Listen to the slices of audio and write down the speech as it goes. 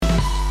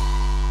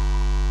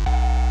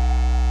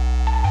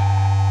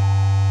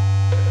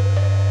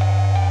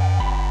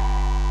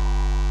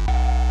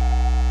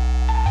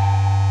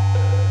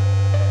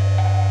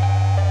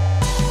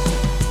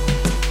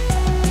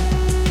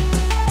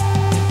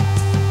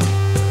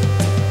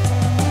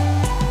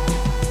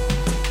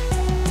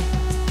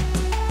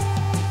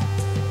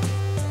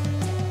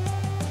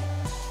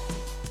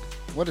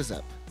What is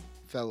up,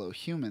 fellow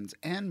humans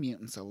and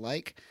mutants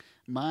alike?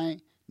 My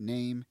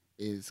name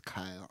is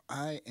Kyle.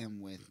 I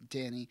am with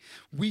Danny.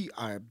 We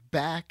are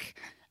back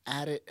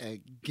at it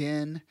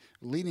again,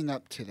 leading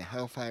up to the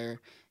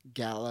Hellfire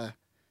Gala.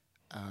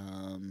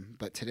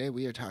 But today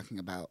we are talking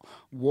about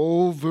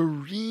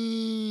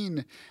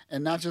Wolverine.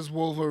 And not just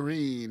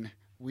Wolverine.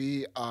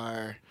 We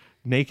are...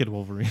 Naked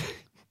Wolverine.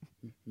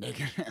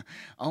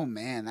 Oh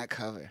man, that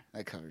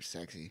cover's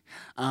sexy.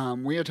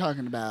 We are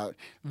talking about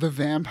the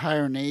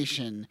Vampire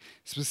Nation,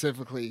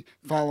 specifically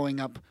following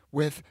up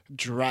with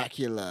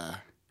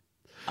Dracula.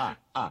 Are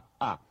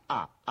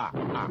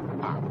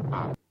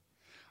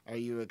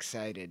you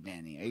excited,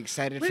 Danny? Are you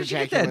excited Where'd for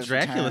you get Dracula's that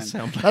Dracula return?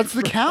 sound? That's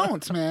the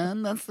Count,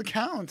 man. That's the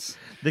Count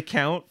The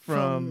Count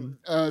from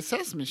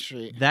Sesame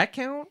Street. that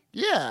Count?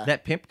 Yeah.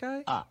 That pimp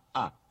guy?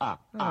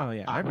 Oh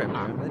yeah, I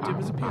remember him. That dude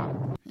was a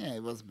pimp. Yeah, he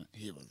was a pimp.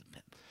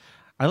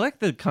 I like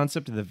the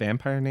concept of the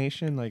Vampire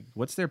Nation. Like,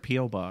 what's their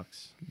PO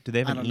box? Do they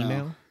have I an don't know.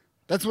 email?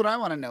 That's what I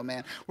want to know,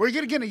 man. We're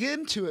gonna get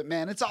into it,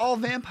 man. It's all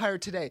vampire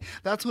today.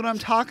 That's what I'm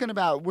talking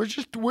about. We're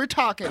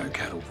talking.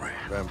 Cattle brand.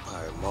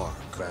 Vampire Mark.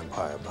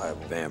 Vampire Bible.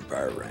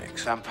 Vampire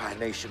Ranks. Vampire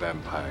Nation.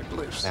 Vampire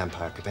Glyphs.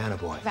 Vampire Cabana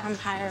Boy.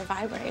 Vampire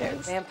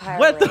vibrators. Vampire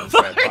What the rings.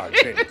 fuck? Vampire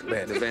Chain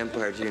Command. The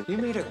vampire gene. You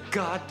made a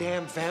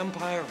goddamn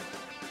vampire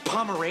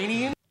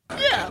Pomeranian?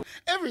 Yeah,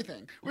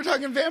 everything. We're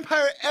talking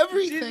vampire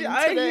everything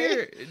I today.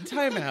 hear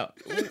time out.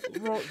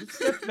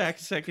 Step back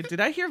a second. Did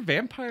I hear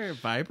vampire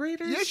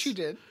vibrators? Yes, you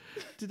did.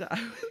 Did I?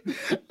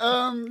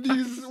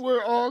 These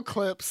were all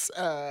clips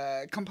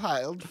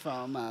compiled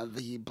from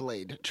the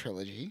Blade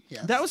trilogy.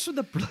 Yes. That was from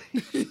the.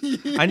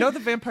 I know the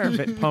vampire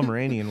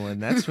Pomeranian one.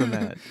 That's from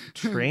that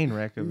train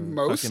wreck of a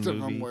most fucking of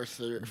movie. them were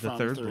from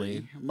third 3.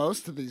 Blade.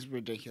 Most of these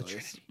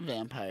ridiculous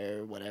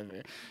vampire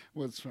whatever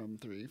was from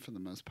 3 for the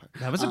most part.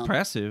 That was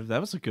impressive.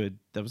 That was a good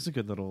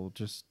little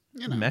just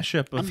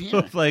mashup I'm of, here.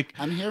 of like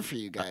I'm here for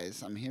you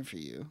guys. I'm here for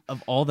you.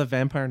 of all the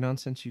vampire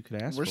nonsense you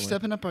could ask We're for.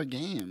 stepping up our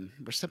game.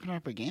 We're stepping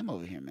up our game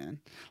over here, man.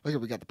 Look,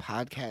 we got the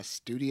podcast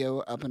studio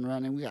up and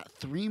running. We got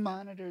 3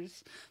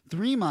 monitors.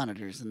 3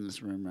 monitors in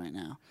this room right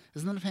now.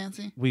 Isn't that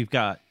fancy? We've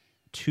got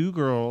 2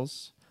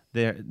 girls.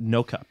 There,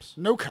 no cups.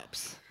 No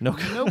cups. No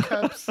No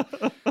cups.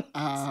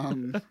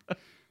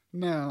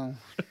 No.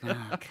 Oh,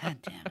 God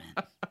damn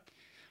it.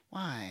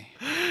 Why?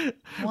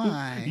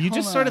 Why? You Hold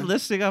just started on.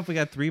 listing up. We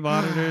got 3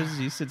 monitors.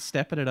 You said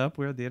stepping it up.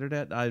 We're on the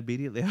internet. I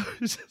immediately I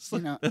was just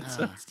like, that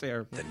sounds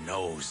terrible. The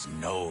nose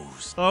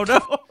knows. Oh no.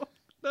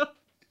 No.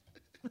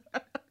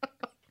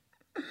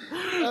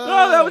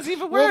 Oh, that was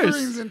even worse.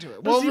 Wolverine's into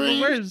it. That's even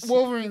worse.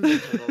 Wolverine's into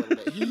it a little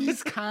bit.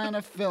 He's kind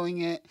of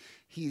filling it.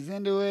 He's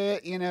into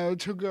it.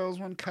 2 girls,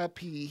 1 cup.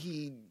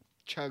 He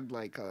chugged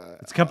like a...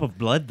 It's a cup of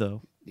blood,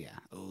 though. Yeah.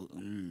 Oh,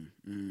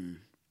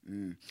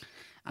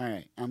 All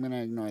right, I'm going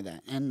to ignore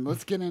that. And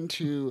let's get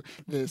into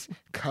this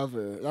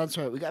cover. That's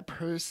right, we got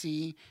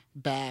Percy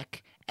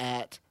back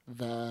at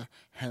the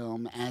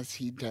helm as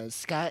he does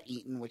Scott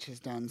Eaton, which has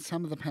done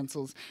some of the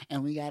pencils.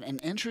 And we got an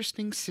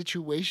interesting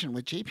situation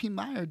with J.P.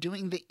 Meyer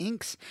doing the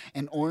inks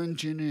and Oren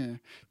Jr.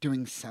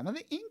 doing some of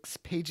the inks,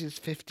 pages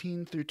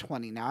 15 through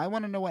 20. Now, I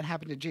want to know what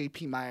happened to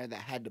J.P. Meyer that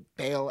had to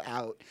bail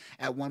out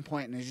at one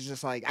point, and he's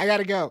just like, I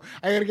gotta go.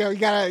 You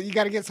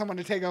gotta get someone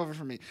to take over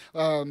for me.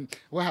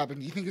 What happened?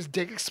 Do you think his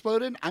dick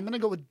exploded? I'm gonna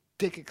go with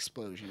dick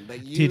explosion,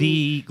 but you Did he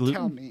eat gluten?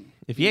 tell me.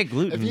 If you ate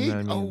gluten, If you eat,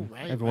 I mean,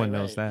 everyone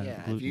knows that. Yeah,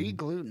 if Gluten. you eat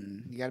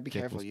gluten, you gotta be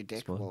Dick careful. will Your dick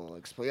explode. will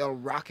explode. It'll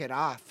rocket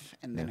off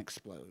and then Yeah.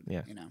 explode.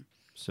 Yeah.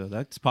 So So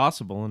that's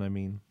possible, and I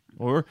mean,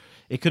 or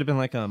it could have been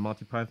like a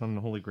Monty Python and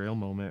the Holy Grail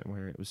moment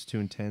where it was too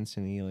intense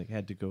and he like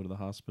had to go to the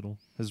hospital.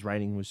 His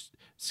writing was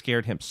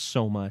scared him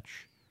so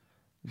much,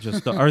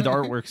 just the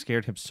artwork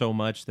scared him so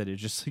much that it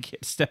just like he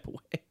had to step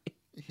away.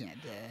 he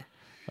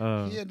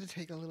had to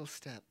take a little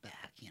step back.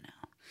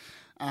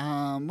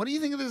 What do you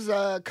think of this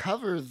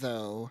cover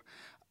though?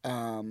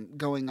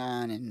 Going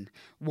on in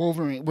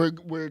Wolverine.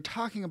 We're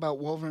talking about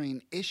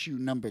Wolverine issue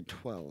number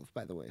 12,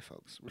 by the way,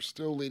 folks. We're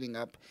still leading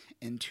up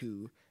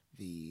into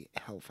the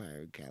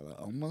Hellfire Gala.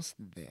 Almost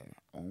there.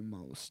 What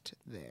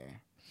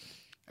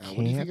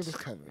do you think of this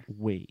cover?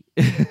 Wait.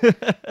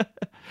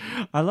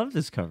 I love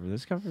this cover.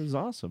 This cover is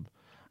awesome.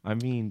 I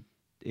mean,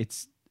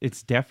 it's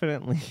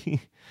definitely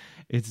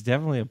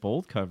a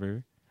bold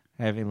cover,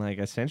 having like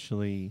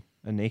essentially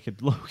a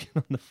naked Logan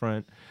on the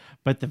front,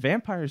 but the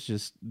vampire's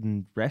just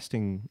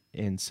resting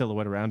in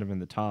silhouette around him in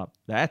the top.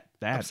 That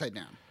Upside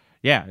down.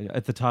 yeah,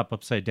 at the top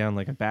upside down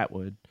like a bat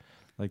would.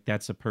 Like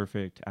that's a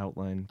perfect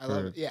outline I for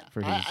love it. Yeah,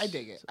 for his I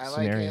dig it. I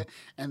scenario. like it.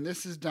 And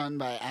this is done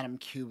by Adam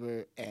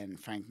Kubert and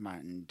Frank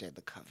Martin did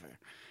the cover.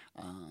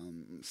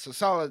 So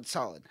solid.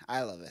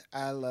 I love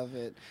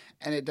it.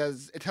 And it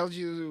tells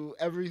you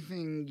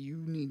everything you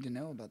need to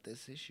know about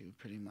this issue,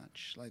 pretty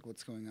much, like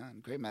what's going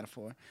on. Great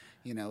metaphor.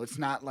 It's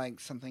not like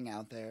something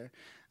out there,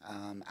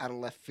 out of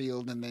left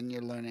field, and then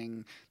you're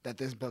learning that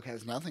this book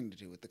has nothing to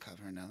do with the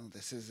cover. No,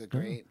 this is a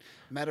great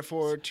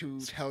metaphor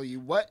to tell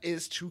you what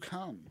is to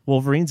come.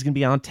 Wolverine's gonna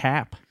be on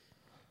tap.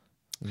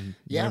 And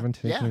Yeah, everyone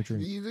taking yeah. a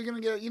drink. You're gonna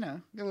get, get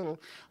a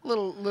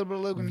little bit of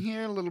Logan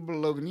here, a little bit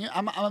of Logan here.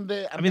 I'm a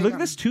bit. I mean, look at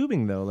this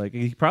tubing though. Like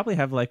you probably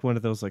have like one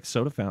of those like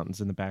soda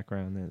fountains in the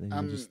background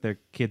that just their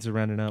kids are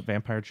running up,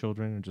 vampire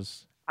children, and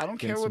just. I don't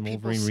care getting what some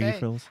people Wolverine say.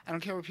 refills. I don't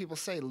care what people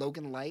say.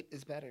 Logan Light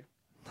is better.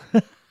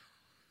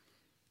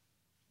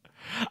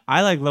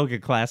 I like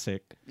Logan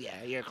Classic.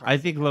 Yeah, you're. I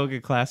think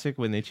Logan Classic,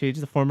 when they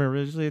changed the format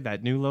originally,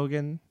 that new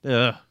Logan,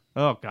 oh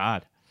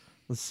god,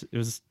 it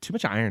was too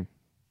much iron,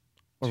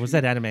 or was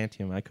that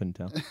adamantium? I couldn't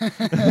tell.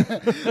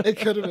 It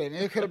could have been.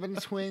 It could have been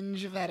a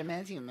twinge of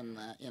adamantium in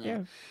that.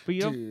 Yeah, but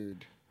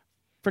dude.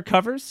 For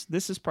covers,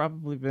 this has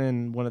probably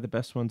been one of the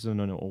best ones in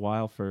a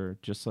while for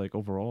just like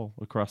overall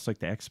across like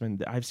the X-Men.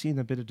 I've seen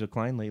a bit of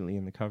decline lately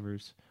in the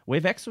covers.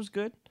 Wave X was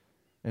good,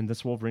 and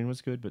this Wolverine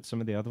was good, but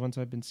some of the other ones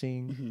I've been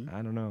seeing,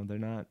 I don't know, they're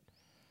not.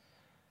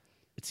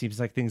 It seems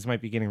like things might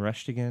be getting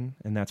rushed again,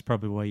 and that's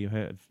probably why you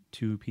have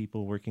two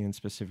people working in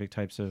specific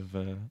types of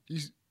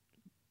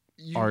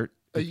art,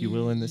 if you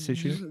will, in this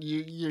issue.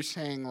 You're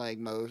saying like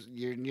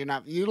you're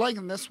not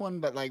liking this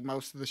one, but like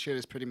most of the shit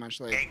is pretty much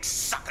like Egg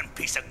sucking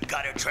piece of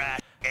gutter trash.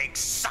 Egg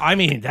sucking. I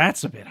mean,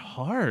 that's a bit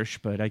harsh,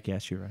 but I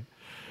guess you're right.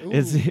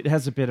 It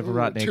has a bit of a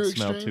rotten egg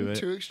smell to it.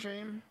 Too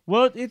extreme.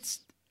 Well, it's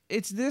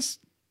this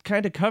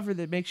kind of cover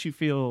that makes you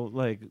feel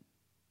like,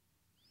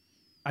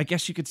 I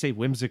guess you could say,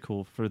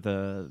 whimsical for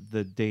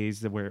the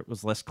days where it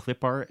was less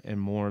clip art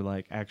and more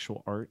like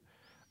actual art.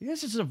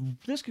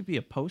 This could be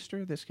a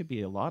poster. This could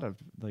be a lot of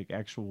like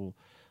actual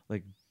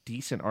like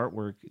decent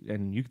artwork,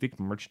 and you could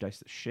merchandise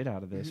the shit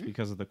out of this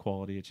because of the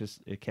quality.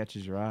 It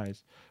catches your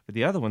eyes. But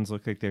the other ones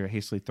look like they're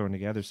hastily thrown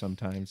together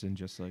sometimes in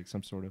just like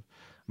some sort of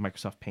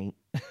Microsoft Paint.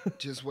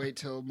 Just wait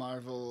till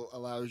Marvel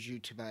allows you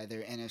to buy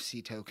their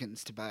NFC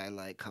tokens to buy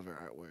like cover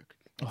artwork.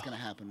 It's gonna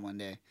happen one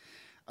day.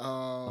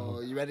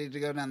 Oh, you ready to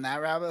go down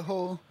that rabbit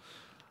hole?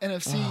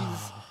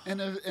 NFCs,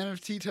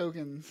 NFT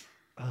tokens.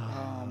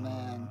 Oh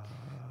man.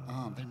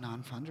 Oh, they're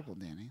non-fungible,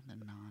 Danny. They're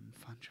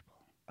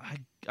non-fungible.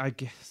 I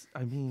guess.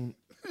 I mean.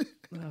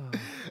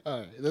 All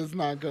right, let's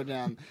not go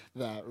down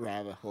that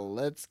rabbit hole.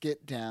 Let's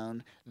get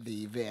down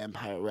the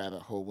vampire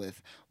rabbit hole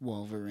with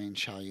Wolverine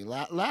Shayu.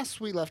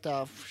 Last we left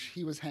off,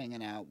 he was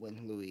hanging out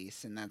with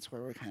Luis, and that's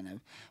where we're kind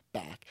of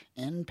back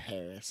in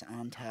Paris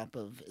on top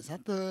of, is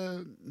that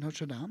the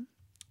Notre Dame?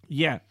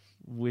 Yeah,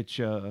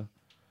 which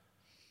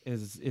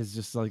is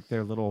just like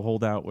their little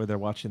holdout where they're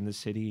watching the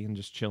city and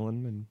just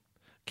chilling and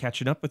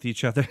catching up with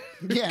each other.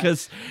 Yeah.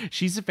 Because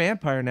she's a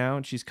vampire now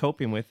and she's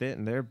coping with it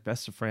and they're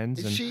best of friends.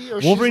 Is and she, or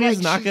Wolverine she's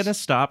is like- not going to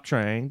stop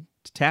trying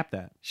to tap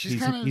that.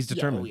 He's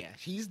determined. Yeah,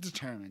 he's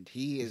determined.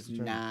 He is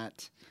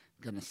not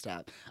gonna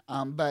stop.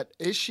 But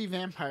is she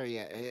vampire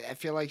yet? I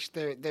feel like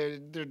they're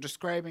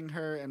describing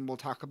her, and we'll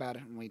talk about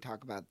it when we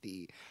talk about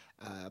the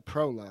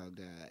prologue.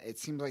 It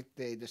seems like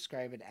they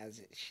describe it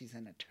as she's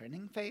in a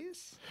turning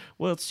phase.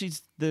 Well,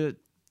 she's But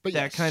that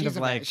yes, kind she's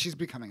of like she's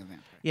becoming a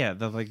vampire. yeah,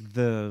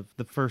 the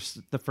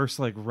first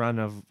like run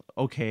of,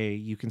 okay,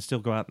 you can still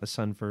go out in the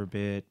sun for a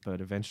bit,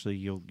 but eventually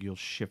you'll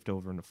shift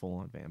over into full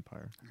on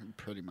vampire.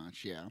 Pretty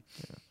much, yeah.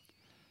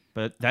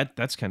 But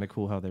that's kind of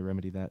cool how they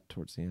remedy that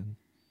towards the end.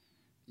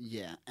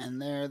 Yeah,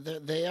 and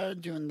they are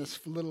doing this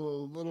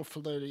little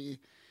flirty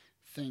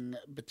thing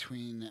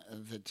between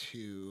the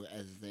two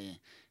as they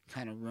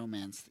kind of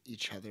romance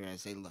each other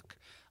as they look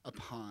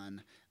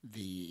upon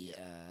the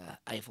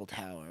Eiffel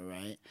Tower,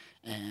 right?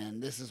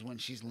 And this is when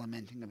she's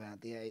lamenting about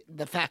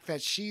the fact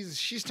that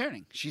she's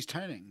turning,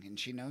 and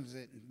she knows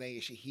it.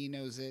 He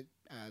knows it.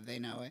 They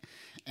know it,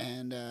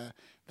 and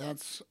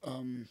that's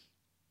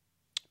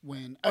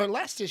when, or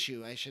last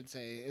issue, I should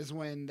say, is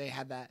when they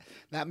had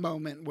that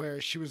moment where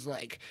she was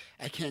like,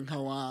 "I can't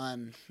go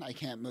on, I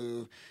can't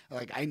move,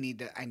 like I need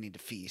to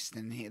feast,"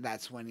 and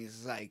that's when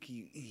he's like,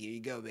 "Here you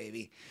go,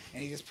 baby,"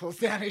 and he just pulls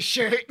down his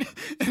shirt,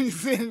 and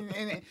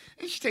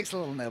she takes a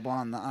little nibble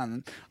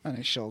on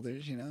his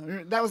shoulders, you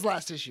know. That was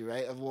last issue,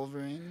 right, of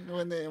Wolverine,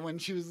 when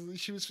she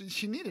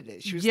needed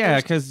it. She was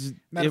because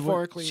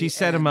metaphorically. she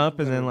set him up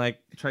and then literally. like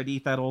tried to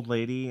eat that old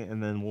lady,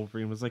 and then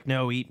Wolverine was like,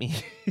 "No, eat me."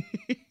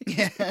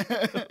 Yeah.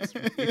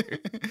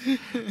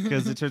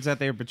 Because it turns out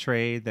they were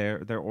betrayed.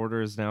 Their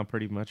order is now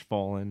pretty much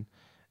fallen,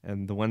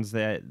 and the ones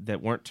that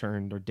weren't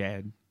turned are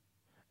dead,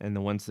 and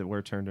the ones that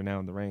were turned are now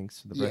in the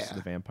ranks. The rest of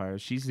the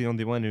vampires. She's the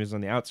only one who's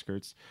on the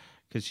outskirts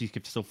because she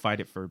could still fight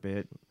it for a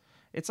bit.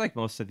 It's like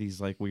most of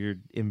these like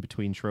weird in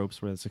between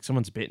tropes where it's like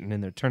someone's bitten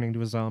and they're turning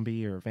to a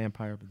zombie or a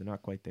vampire, but they're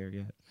not quite there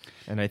yet.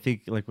 And I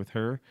think like with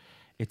her,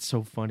 it's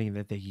so funny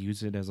that they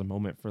use it as a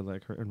moment for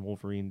like her and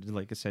Wolverine to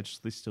like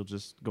essentially still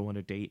just go on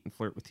a date and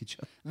flirt with each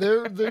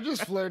other. They're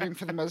just flirting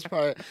for the most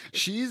part.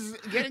 She's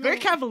getting Very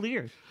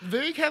cavalier.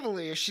 Very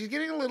cavalier. She's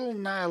getting a little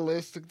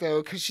nihilistic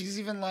though, because she's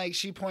even like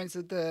she points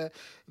at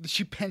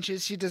she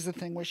pinches. She does the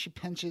thing where she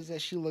pinches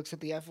as she looks at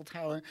the Eiffel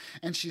Tower,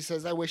 and she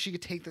says, "I wish you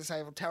could take this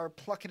Eiffel Tower,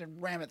 pluck it, and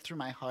ram it through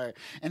my heart."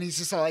 And he's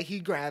just like, he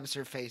grabs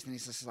her face, and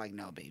he's just like,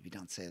 "No, baby,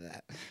 don't say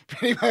that."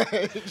 Pretty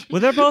much. Well,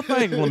 they're both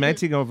like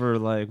lamenting over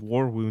like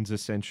war wounds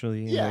essentially,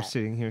 and Yeah. they're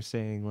sitting here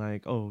saying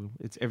like, "Oh,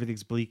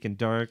 everything's bleak and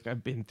dark.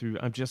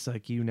 I'm just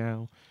like you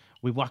now."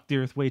 we walked the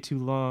earth way too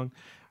long.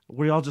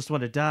 We all just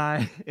want to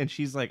die. And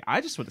she's like, I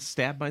just want to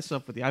stab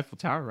myself with the Eiffel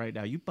Tower right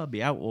now. You bum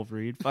me out,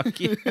 Wolverine. Fuck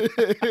you.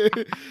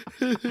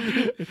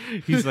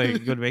 He's like, you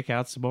going to make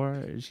out some more?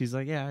 And she's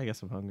like, yeah, I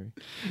guess I'm hungry.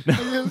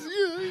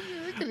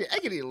 I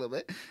could eat a little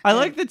bit. I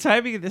like the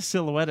timing of this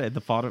silhouette at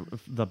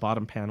the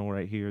bottom panel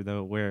right here,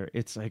 though, where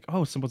it's like,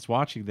 oh, someone's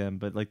watching them,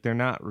 but like they're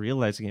not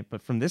realizing it.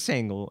 But from this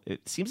angle,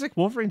 it seems like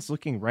Wolverine's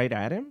looking right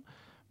at him.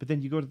 But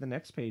then you go to the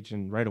next page,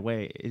 and right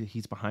away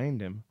he's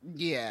behind him.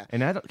 Yeah,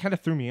 and that kind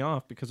of threw me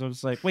off because I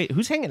was like, "Wait,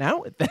 who's hanging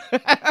out with them?"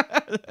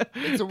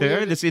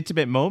 They're in this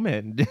intimate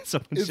moment.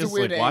 Someone's just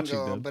like watching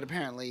angle, them. But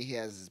apparently, he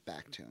has his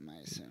back to him.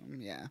 I assume.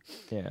 Yeah.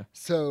 Yeah.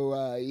 So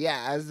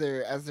as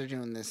they're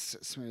doing this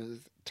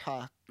smooth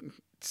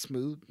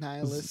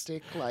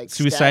nihilistic like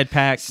suicide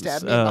pact,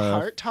 stab me in the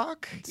heart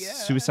talk. Yeah.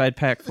 Suicide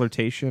pact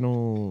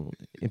flirtational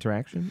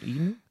interaction.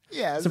 Evening.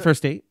 Yeah. It's the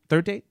first date,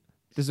 third date.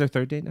 This is their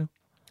third date now.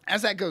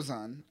 As that goes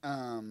on,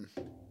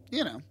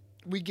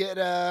 we get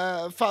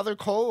Father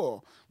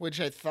Cole,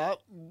 which I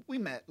thought we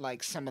met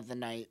like some of the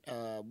night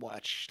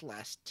watch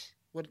last.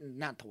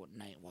 Not the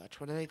night watch.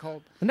 What are they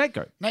called? The night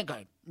guard. Night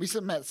guard. We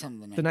met some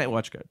of the night. The night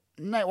watch guard.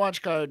 Night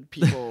watch guard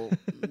people.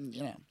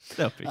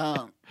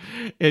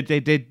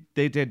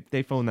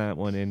 They phoned that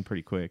one in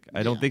pretty quick.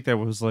 I don't think there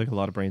was like a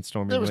lot of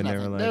brainstorming there was when nothing.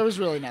 they were like. There was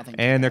really nothing.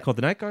 And they're called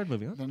the night guard.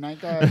 Moving on. The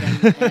night guard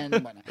and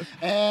whatnot.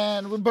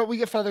 But we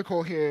get Father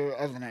Cole here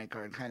of the night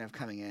guard, kind of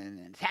coming in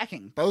and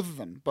attacking both of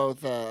them,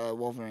 both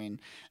Wolverine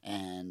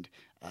and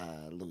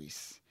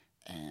Luis,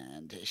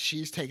 and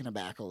she's taken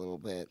aback a little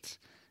bit,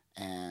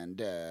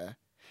 and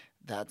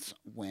that's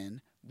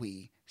when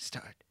we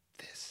start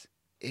this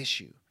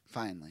issue.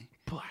 Finally,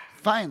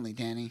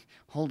 Danny,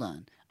 hold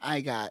on.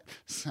 I got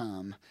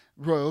some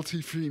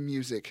royalty-free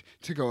music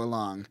to go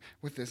along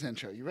with this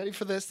intro. You ready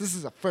for this? This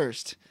is a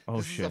first.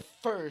 Oh, shit. This is a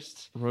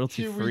first.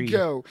 Royalty-free. Here we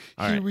go.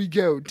 Here we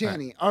go.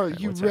 Danny, are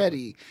you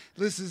ready?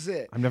 This is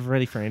it. I'm never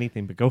ready for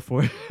anything, but go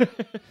for it.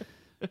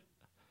 Wait.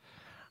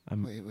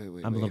 I'm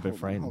a little bit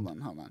frightened.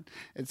 Hold on.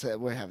 It's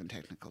we're having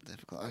technical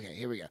difficulty. Okay,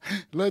 here we go.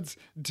 Let's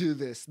do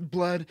this.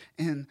 Blood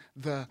in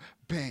the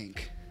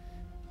bank.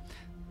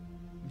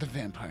 The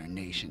Vampire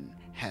Nation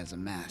has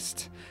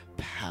amassed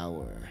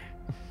power.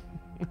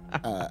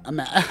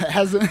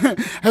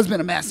 Has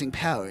been amassing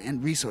power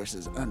and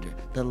resources under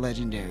the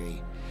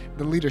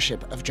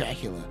leadership of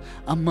Dracula.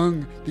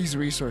 Among these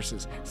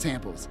resources,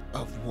 samples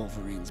of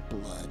Wolverine's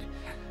blood,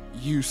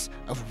 use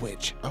of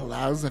which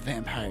allows the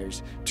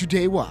vampires to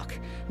daywalk.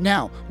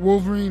 Now,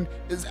 Wolverine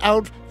is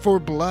out for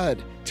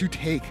blood to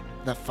take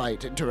the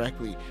fight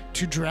directly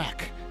to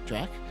Drac.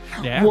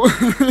 Yeah.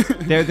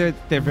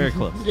 they're very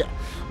close. Yeah.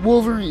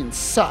 Wolverine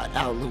sought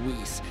out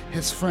Luis,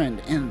 his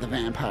friend in the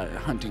vampire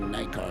hunting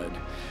night guard,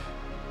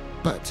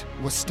 but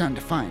was stunned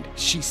to find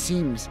she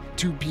seems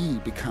to be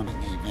becoming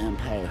a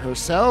vampire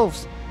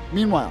herself.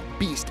 Meanwhile,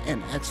 Beast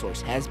and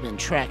X-Force has been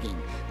tracking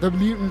the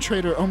mutant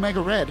traitor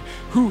Omega Red,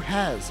 who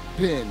has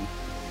been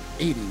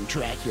aiding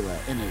Dracula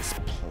in his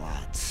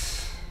plots.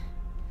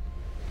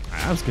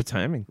 That was good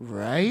timing.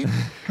 Right?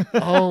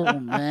 Oh,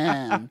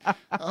 man.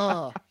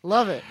 Oh,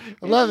 love it.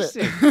 Love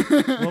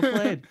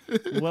it.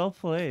 Well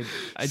played.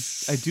 I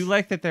do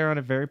like that they're on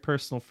a very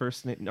personal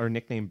first or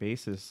nickname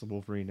basis,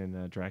 Wolverine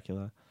and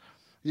Dracula.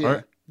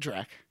 Yeah,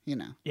 Drac,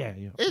 Yeah.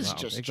 It's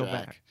just go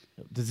Drac. back.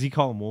 Does he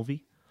call him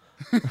Wolvie?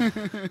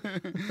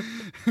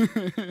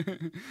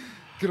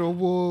 Good old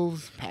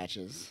wolves.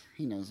 Patches.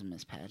 He knows him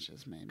as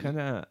Patches, maybe.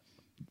 Kind of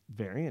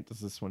variant does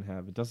this one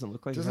have? It doesn't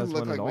look like doesn't it has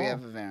look one like at all. We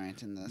have a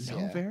variant in this.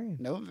 No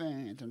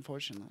variant,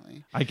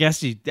 unfortunately. I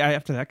guess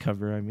after that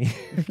cover, I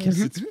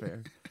guess it's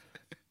fair.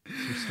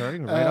 We're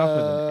starting right off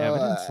with an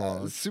evidence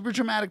log. Super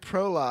dramatic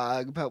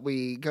prologue, but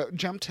we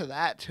jump to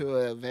that to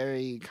a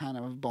very kind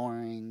of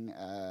boring,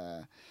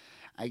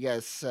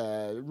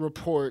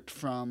 report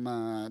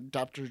from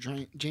Dr.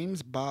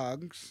 James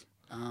Boggs.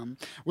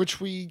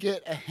 Which we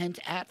get a hint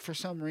at for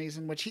some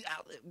reason, which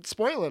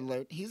spoiler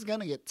alert, he's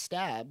going to get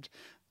stabbed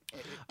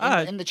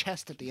in the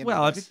chest at the end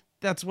of this.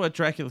 That's what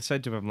Dracula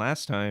said to him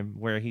last time,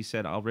 where he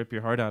said, I'll rip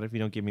your heart out if you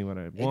don't give me what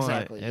I want.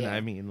 Exactly, and yeah. I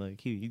mean,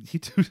 like, he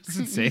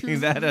isn't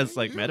saying that as,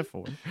 like,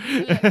 metaphor.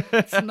 Yeah,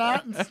 it's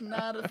not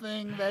a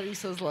thing that he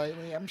says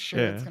lightly. I'm sure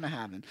it's going to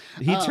happen.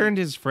 He turned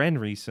his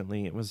friend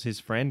recently. It was his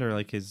friend or,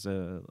 like, his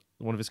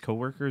one of his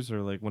coworkers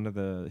or, like, one of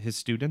his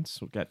students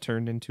got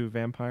turned into a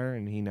vampire,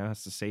 and he now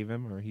has to save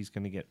him, or he's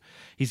gonna get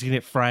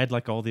fried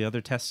like all the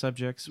other test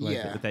subjects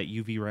with that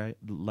UV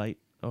light.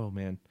 Oh,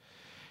 man.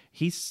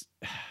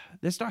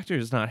 This doctor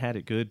has not had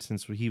it good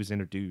since he was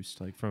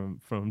introduced. Like from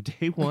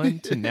day one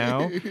to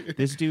now,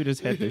 this dude has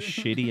had the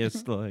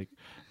shittiest like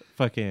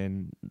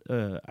fucking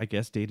I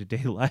guess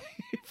day-to-day life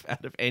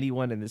out of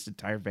anyone in this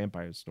entire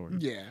vampire story.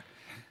 Yeah.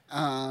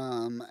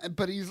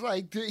 But he's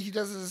like, he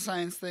does this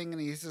science thing,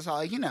 and he's just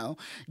all,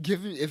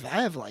 if I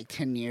have like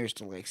 10 years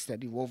to like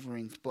study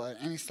Wolverine's blood,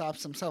 and he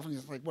stops himself and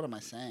he's like, what am I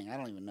saying? I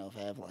don't even know if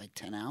I have like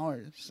 10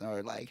 hours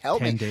or like, help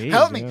 10 me, days,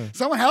 help me, yeah.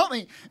 someone help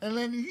me. And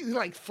then he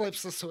like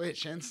flips the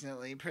switch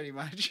instantly, pretty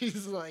much.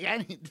 He's like, I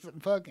need some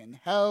fucking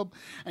help.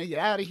 And get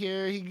out of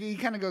here. He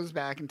kind of goes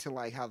back into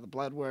like how the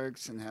blood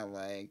works and how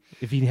like,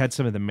 If he had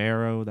some of the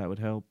marrow, that would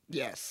help.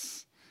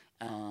 yes.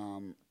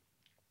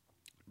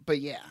 But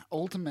yeah,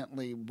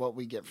 ultimately what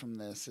we get from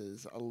this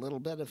is a little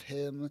bit of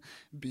him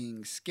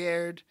being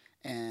scared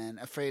and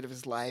afraid of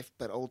his life,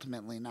 but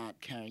ultimately not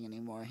caring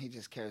anymore. He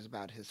just cares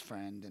about his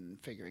friend and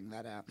figuring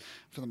that out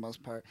for the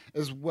most part,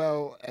 as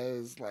well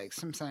as like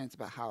some science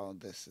about how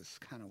this is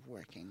kind of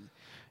working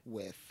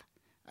with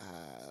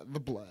the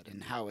blood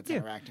and how it's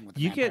interacting with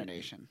the Vampire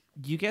Nation.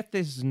 You get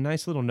these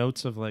nice little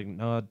notes of like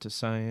nod to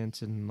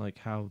science and like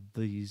how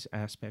these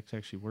aspects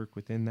actually work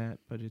within that,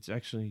 but it's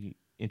actually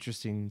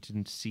interesting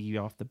to see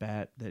off the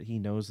bat that he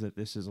knows that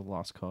this is a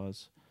lost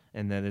cause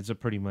and that it's a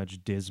pretty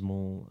much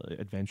dismal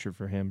adventure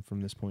for him from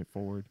this point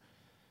forward.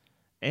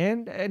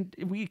 And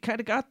we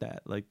kind of got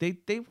that. Like they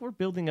were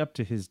building up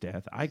to his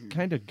death. I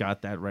kind of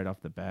got that right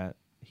off the bat.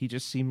 He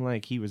just seemed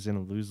like he was in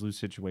a lose-lose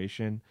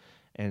situation.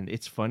 And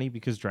it's funny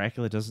because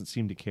Dracula doesn't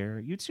seem to care.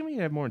 You'd assume he'd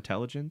have more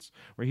intelligence,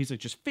 where he's like,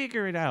 just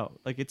figure it out.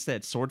 Like it's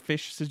that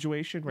swordfish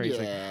situation where he's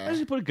like, I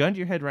just put a gun to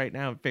your head right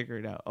now and figure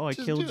it out. Oh, I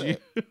killed you.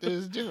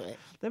 Just do it.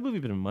 That movie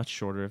would have been much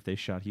shorter if they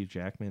shot Hugh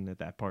Jackman at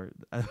that part.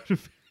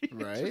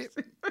 Right?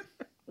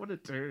 What a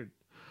turn.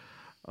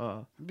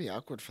 It'd be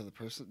awkward for the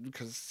person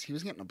because he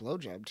was getting a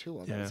blowjob too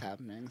while that was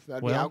happening. So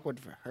that'd be Well, awkward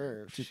for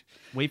her. Just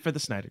wait for the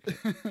Snyder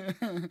Cut.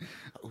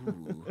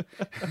 Ooh.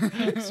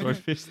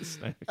 Swordfish the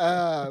Snyder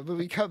But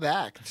we come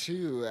back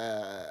to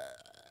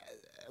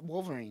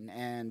Wolverine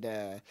and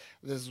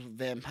this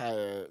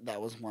vampire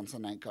that was once a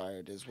night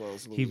guard, as well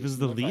as Louise. He was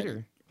the They're fighting.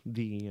 leader.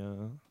 The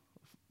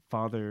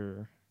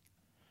father.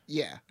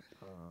 Yeah.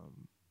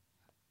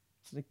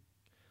 It's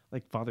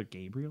like Father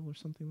Gabriel or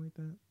something like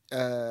that.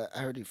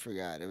 I already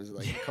forgot. It was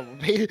like a couple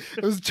pages.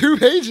 It was 2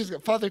 pages.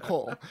 Father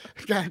Cole.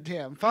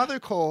 Goddamn. Father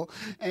Cole.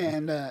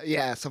 And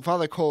so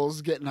Father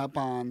Cole's getting up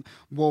on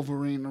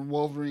Wolverine, and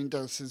Wolverine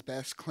does his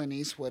best Clint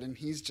Eastwood, and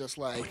he's just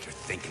like, What you're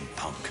thinking,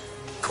 punk.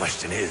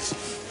 Question is,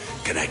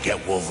 can I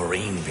get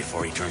Wolverine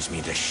before he turns me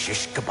into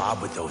shish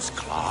kebab with those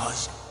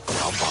claws?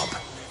 Well, Bob,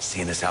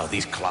 seeing as how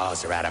these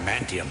claws are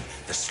adamantium,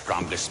 the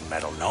strongest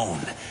metal known,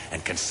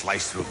 and can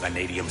slice through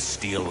vanadium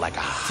steel like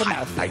a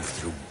hot knife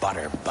through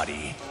butter,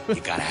 buddy, you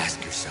gotta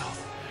ask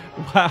yourself,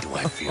 Wow. do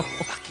I feel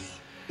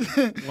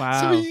lucky?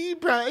 Wow. So he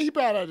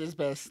brought out his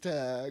best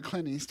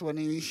Clint Eastwood,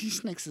 and he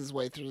snicks his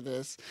way through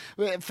this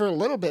for a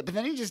little bit, but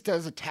then he just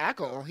does a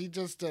tackle. He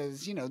just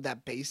does,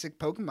 that basic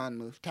Pokemon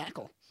move,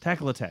 tackle.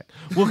 Tackle attack.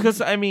 Well,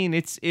 because I mean,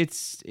 it's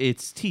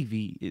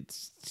TV.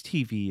 It's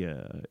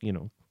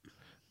TV.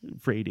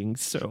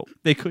 Ratings, so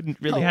they couldn't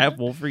really have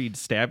Wolverine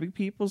stabbing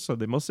people, so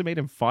they mostly made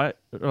him fight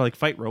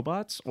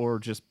robots or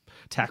just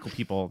tackle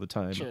people all the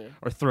time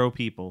or throw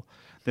people.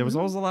 There was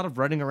always a lot of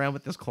running around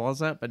with his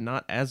claws out, but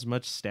not as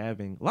much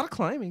stabbing. A lot of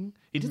climbing.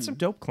 He did some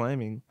dope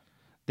climbing.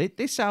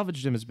 They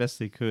salvaged him as best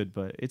they could,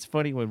 but it's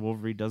funny when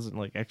Wolverine doesn't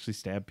like actually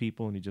stab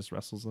people and he just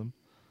wrestles them.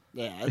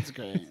 Yeah, that's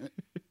great.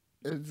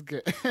 It's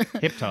good.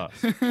 Hip toss.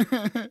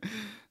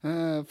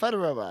 Fight a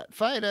robot.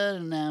 Fight an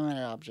inanimate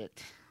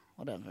object.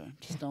 Whatever.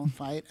 Just don't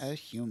fight a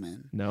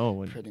human.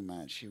 No, and Pretty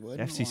much. You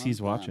wouldn't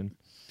FCC's want that.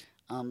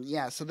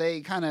 watching. So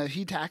they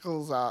he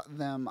tackles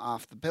them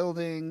off the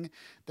building.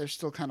 They're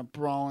still kind of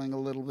brawling a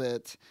little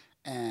bit.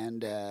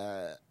 And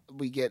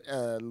we get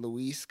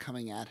Louise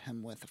coming at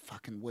him with a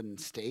fucking wooden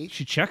stake.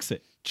 She chucks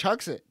it.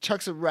 Chucks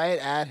it right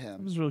at That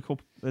him. was really cool.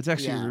 That's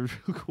actually Yeah. a really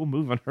cool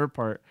move on her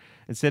part.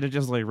 Instead of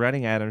just like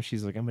running at him,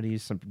 she's like, I'm going to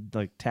use some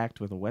like tact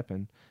with a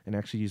weapon and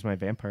actually use my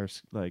vampire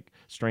like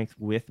strength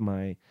with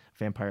my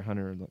vampire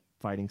hunter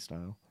fighting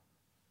style.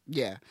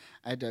 Yeah,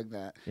 I dug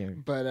that. Yeah.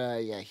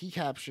 But he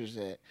captures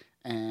it,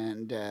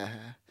 and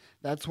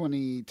that's when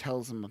he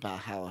tells him about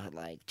how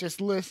like just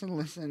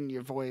listen,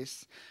 your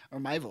voice or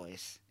my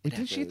voice. Wait,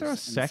 did she throw a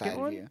echoes second inside of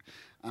one? you.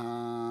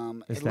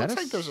 Is It that looks a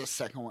like there's a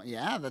second one.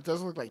 Yeah, that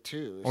does look like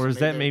 2. Or So is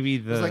that there- maybe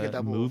there's like a the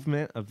double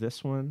movement of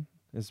this one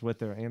is what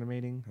they're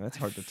animating? That's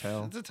hard to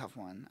tell. It's a tough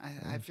one.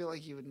 I feel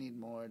like you would need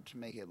more to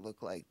make it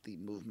look like the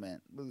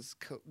movement was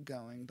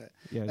going, but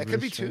Yeah, that it's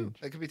could be really 2. strange.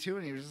 That could be 2,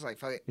 and he was just like,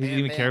 fuck it. He didn't bam,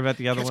 even bam, care about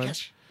the other catch, one?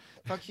 catch.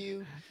 Fuck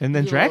you. And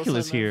then You little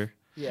Dracula's son of- here.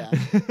 Yeah.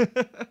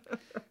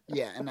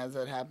 Yeah, and as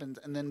that happens,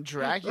 and then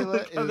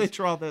Dracula How they is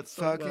draw that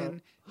so well.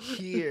 fucking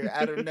here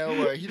out of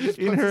nowhere. He just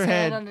In puts her his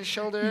head. hand on his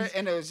shoulder,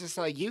 and it was just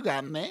like, you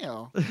got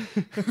mail.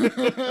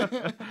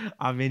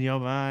 I'm in your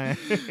mind.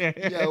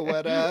 Yo,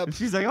 what up?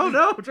 She's like, oh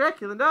no,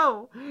 Dracula,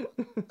 no.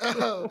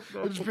 Oh,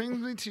 which brings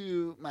me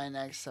to my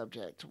next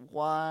subject.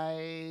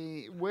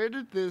 Where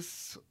did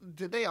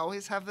they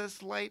always have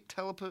this light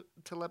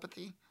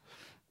telepathy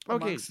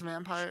Okay, amongst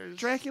vampires?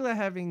 Dracula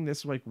having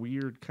this like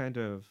weird kind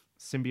of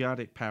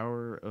symbiotic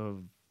power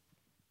of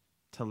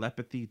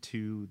telepathy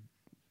to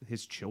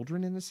his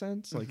children in a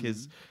sense, like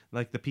his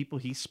like the people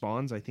he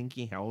spawns. I think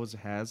he always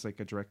has like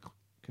a direct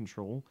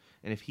control,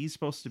 and if he's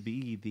supposed to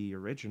be the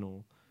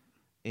original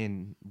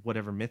in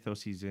whatever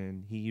mythos he's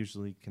in, he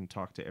usually can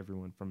talk to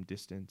everyone from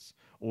distance,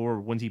 or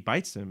when he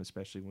bites them,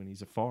 especially when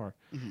he's afar.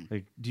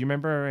 Like, do you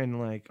remember in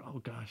like, oh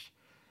gosh,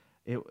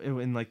 it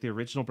in like the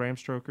original Bram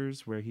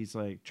Stoker's where he's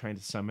like trying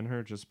to summon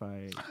her just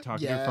by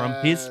talking to her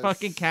from his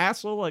fucking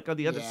castle, like on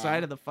the other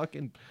side of the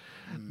fucking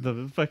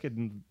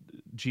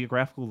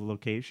geographical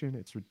location?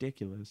 It's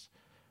ridiculous.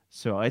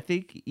 So I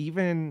think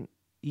even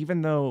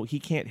though he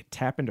can't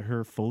tap into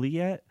her fully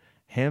yet,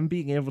 him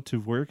being able to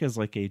work as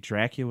like a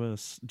Dracula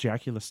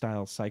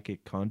style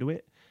psychic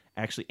conduit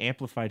actually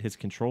amplified his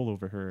control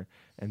over her,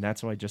 and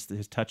that's why just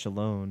his touch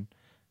alone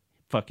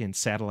fucking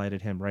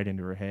satellited him right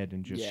into her head,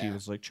 and just she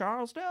was like,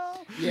 Charles, no.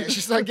 Yeah,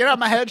 she's like, get out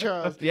my head,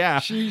 Charles.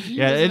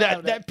 And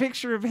that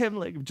picture of him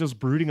like just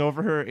brooding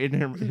over her in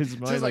his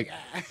mind, Just like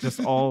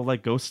just all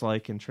like ghost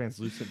like and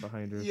translucent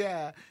behind her.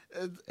 Yeah,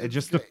 And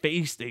just the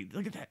face,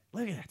 look at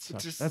that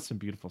stuff. Just- That's some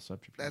beautiful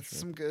subterfuge. that's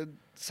some good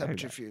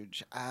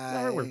subterfuge. The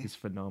artwork is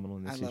phenomenal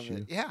in I this love issue.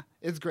 it. Yeah,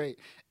 it's great.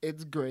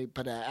 It's great.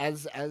 But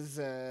as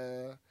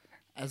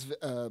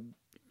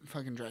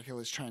fucking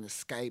Dracula's trying to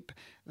Skype,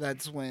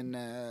 that's when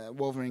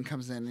Wolverine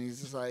comes in and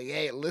he's just like,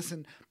 "Hey,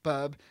 listen,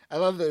 bub, I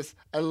love this.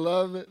 I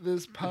love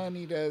this pun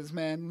he does,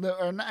 man.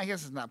 Or not, I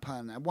guess it's not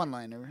pun,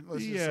 one-liner.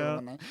 Let's just say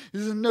one-liner.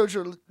 This is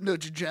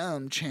Notre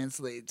Dame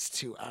translates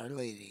to Our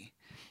Lady."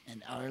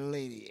 And Our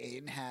Lady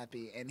ain't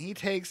happy. And he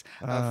takes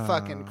a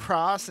fucking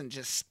cross and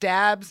just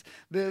stabs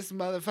this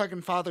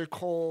motherfucking Father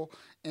Cole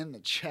in the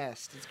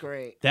chest. It's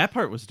great. That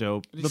part was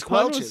dope. He The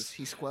squelches.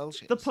 He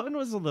squelches. The pun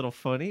was a little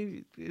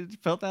funny. It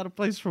felt out of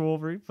place for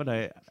Wolverine, but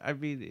I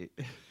mean,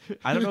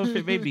 I don't know if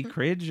it made me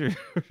cringe or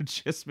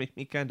just made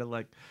me kind of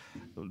like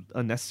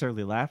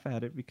unnecessarily laugh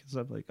at it, because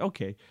I'm like,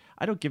 okay,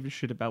 I don't give a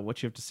shit about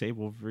what you have to say,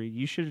 Wolverine.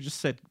 You should have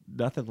just said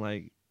nothing,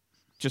 like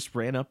just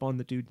ran up on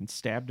the dude and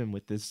stabbed him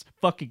with this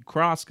fucking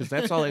cross, because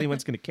that's all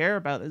anyone's gonna care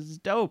about. This is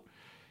dope.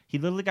 He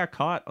literally got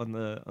caught on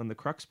the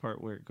crux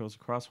part where it goes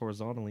across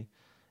horizontally,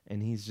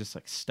 and he's just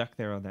like stuck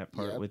there on that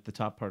part with the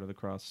top part of the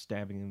cross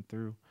stabbing him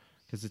through,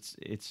 because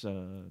it's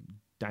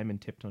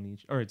diamond tipped on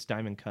each, or it's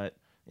diamond cut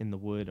in the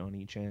wood on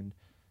each end,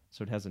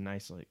 so it has a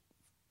nice like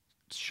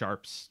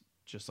sharp,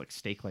 just like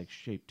stake like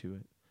shape to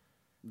it.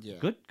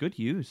 Yeah. Good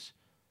use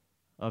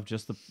of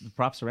just the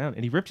props around,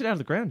 and he ripped it out of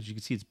the ground. As you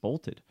can see, it's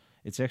bolted.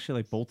 It's actually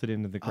like bolted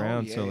into the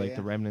ground, so like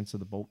the remnants of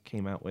the bolt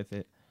came out with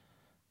it.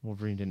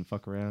 Wolverine didn't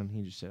fuck around.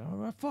 He just said,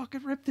 "Oh, I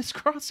fucking ripped this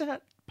cross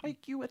out.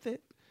 Pike you with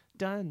it.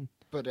 Done."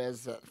 But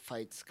as that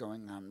fight's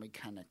going on, we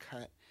kind of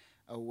cut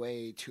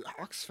away to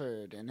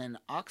Oxford, and in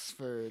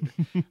Oxford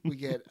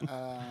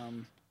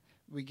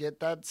we get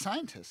that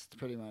scientist,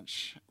 pretty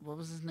much. What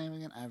was his name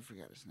again? I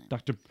forgot his name.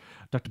 Dr.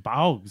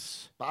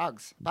 Boggs.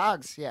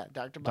 Boggs, yeah,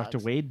 Dr. Boggs. Dr.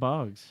 Wade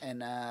Boggs.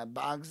 And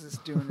Boggs is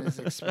doing his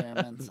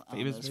experiments on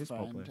Famous his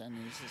baseball friend, player. and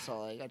he's just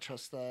all like, I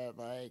trust that,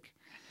 like,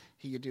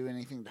 he could do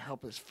anything to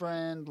help his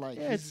friend. Like,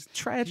 Yeah, it's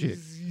tragic.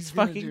 he's It's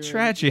gonna fucking do it.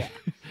 tragic.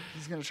 Yeah.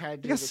 He's gonna try to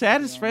do Look how the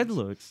sad his friend things.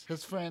 looks.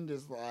 His friend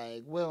is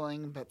like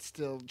willing, but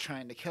still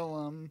trying to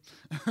kill him.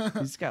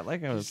 He's got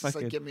like a He's just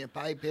fucking. like, give me a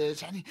bite,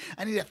 bitch.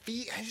 I need a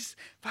feet.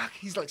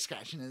 He's like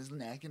scratching his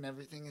neck and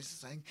everything. He's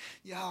just like,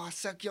 yo, I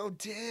suck your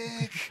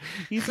dick.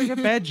 He's like a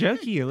bad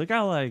junkie. Look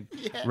how like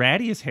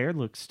ratty his hair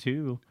looks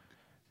too.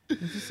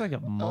 He's just like a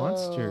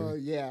monster. Oh,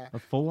 yeah. A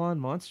full-on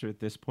monster at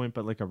this point,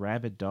 but like a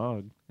rabid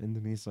dog. And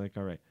then he's like,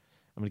 all right,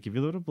 I'm going to give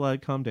you a little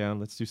blood. Calm down.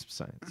 Let's do some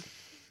science.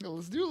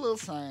 Let's do a little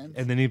science.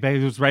 And then he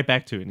goes right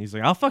back to it. And he's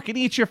like, I'll fucking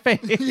eat your face.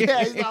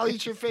 Yeah, I'll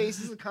eat your face.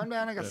 He's like, calm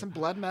down. I got some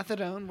blood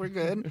methadone. We're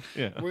good.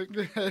 Yeah. We're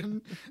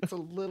good. It's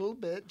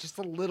just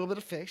a little bit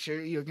of fix.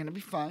 You're going to be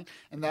fine.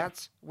 And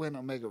that's when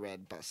Omega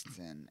Red busts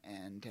in.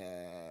 And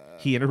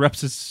He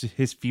interrupts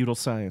his feudal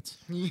science.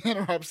 he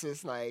interrupts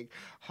this, like,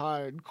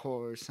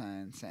 hardcore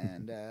science.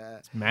 And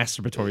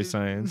Masturbatory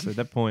science at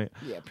that point.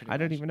 Yeah, pretty I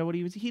don't much. even know what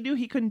he knew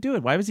he couldn't do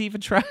it. Why was he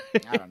even trying?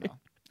 I don't know.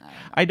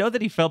 I know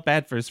that he felt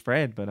bad for his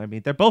friend, but I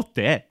mean, they're both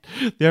dead.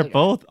 They're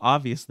both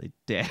obviously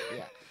dead.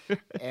 Yeah.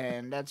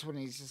 And that's when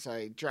he's just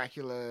like,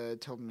 Dracula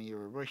told me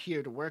we're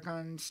here to work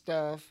on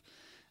stuff.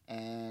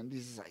 And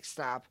he's just like,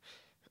 stop.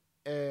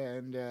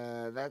 And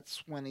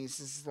that's when he's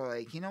just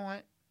like, you know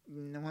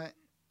what?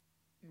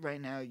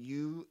 Right now,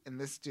 you and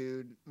this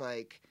dude,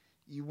 like,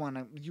 you want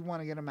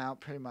to get him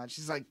out pretty much.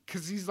 He's like,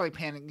 because he's like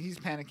he's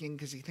panicking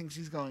because he thinks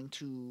he's going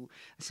to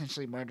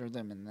essentially murder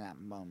them in that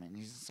moment.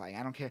 He's just like,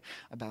 I don't care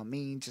about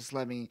me, just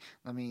let me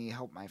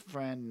help my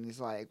friend. And he's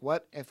like,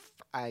 what if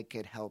I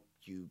could help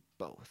you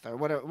both? Or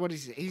what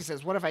is he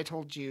says, what if I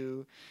told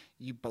you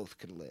both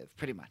could live,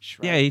 pretty much,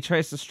 right? Yeah, he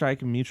tries to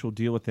strike a mutual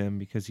deal with him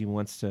because he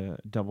wants to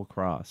double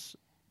cross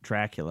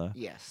Dracula.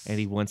 Yes. And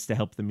he wants to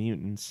help the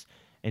mutants.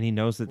 And he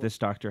knows that this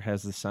doctor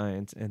has the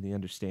science and the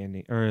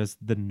understanding, or has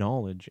the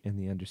knowledge and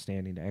the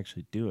understanding to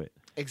actually do it.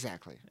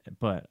 Exactly.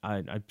 But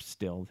I'm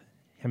still,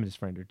 him and his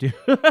friend are due.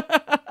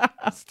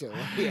 Still,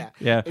 yeah.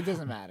 Yeah. It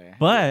doesn't matter.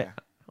 But Yeah.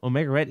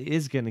 Omega Red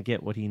is going to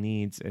get what he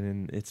needs,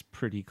 and it's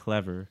pretty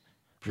clever.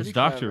 Pretty His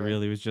doctor clever.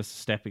 really was just a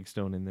stepping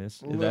stone in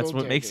this. Little That's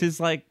what makes dirty. his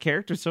like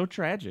character so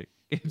tragic.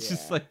 It's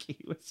just Yeah. like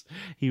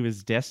he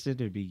was destined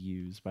to be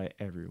used by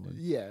everyone.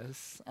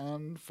 Yes,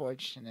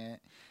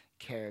 unfortunate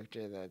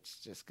character that's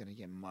just gonna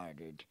get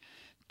martyred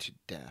to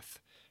death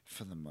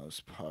for the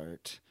most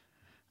part.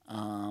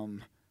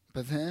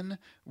 But then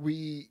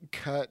we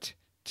cut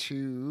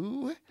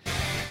to.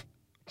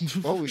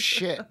 Oh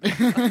shit!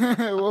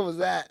 What was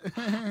that?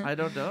 I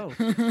don't know.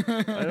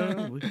 I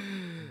don't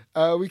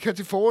know. We cut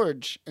to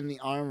Forge in the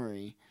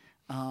armory.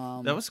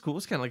 That was cool.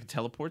 It's kind of like a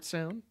teleport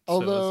sound.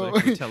 Although, so it's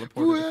like we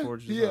teleported to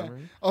Forge's yeah.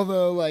 armory.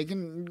 Although, like,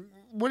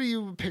 what do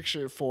you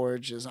picture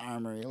Forge's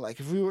armory? Like,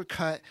 if we were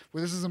cut,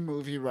 well, this is a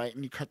movie, right?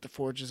 And you cut to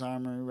Forge's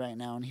armory right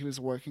now, and he was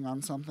working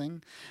on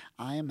something.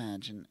 I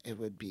imagine it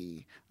would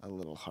be a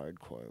little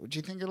hardcore. Would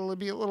you think it'll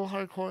be a little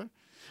hardcore,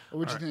 or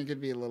would you think it'd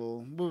be a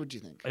little? What would you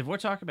think? If we're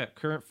talking about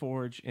current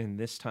Forge in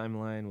this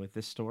timeline with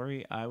this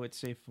story, I would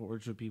say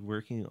Forge would be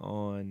working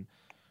on.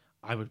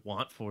 I would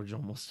want Forge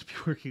almost to be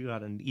working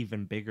on an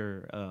even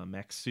bigger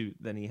mech suit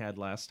than he had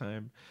last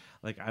time.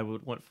 Like, I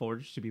would want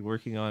Forge to be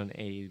working on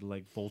a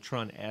like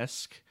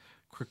Voltron-esque,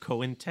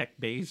 Krakoan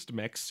tech-based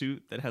mech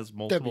suit that has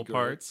multiple great.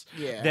 parts.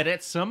 Yeah. That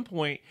at some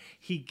point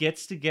he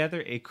gets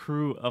together a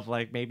crew of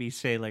like maybe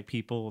say like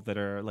people that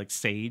are like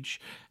Sage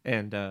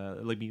and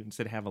like mutants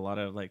that have a lot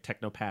of like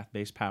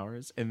technopath-based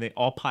powers, and they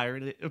all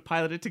pilot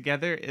it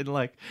together in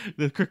like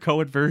the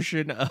Krakoan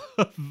version of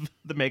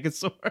the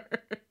Megazord.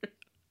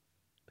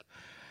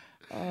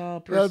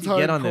 Oh, Percy, That's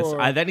get on this.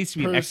 hardcore. That needs to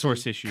be an Percy,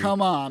 X-Source issue.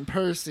 Come on,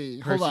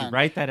 Percy. Hold Percy, on.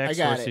 write that I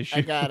got X-Source it. issue.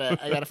 I got it.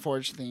 I got a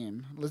Forge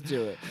theme. Let's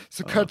do it.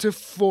 So cut to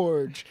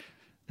Forge.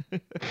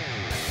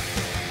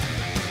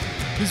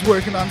 He's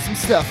working on some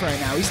stuff right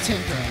now. He's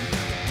tinkering.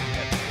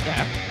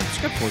 Yeah, it's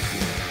good Forge.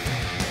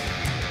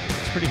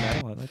 It's pretty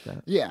metal. I like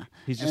that. Yeah.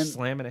 He's just And-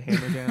 slamming a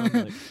hammer down.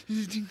 Like,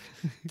 Tink,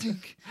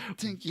 tink,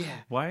 tink. Yeah.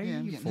 why are Yeah,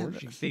 I'm you getting into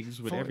forging this.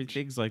 things when Forge.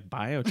 everything's like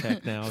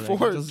biotech now? Like, it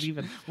Forge. doesn't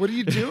even What are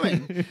you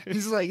doing?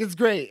 He's like, it's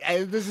great.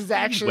 This is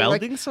actually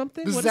welding like,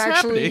 something. This What is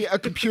actually happening? a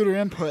computer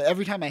input.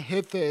 Every time I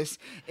hit this,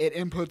 it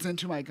inputs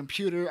into my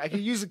computer. I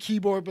can use a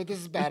keyboard, but this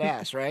is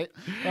badass, right?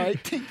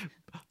 Right? Tink.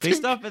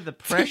 Based off of the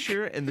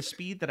pressure and the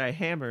speed that I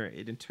hammer,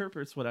 it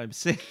interprets what I'm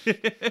saying.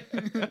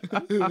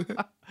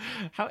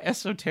 How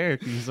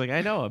esoteric. He's like,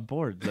 I know, I'm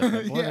bored. Like,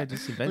 I'm bored. Yeah. I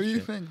just What do invent you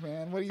shit. think,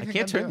 man? What do you I think?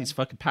 can't I'm turn doing? these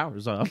fucking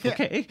powers off,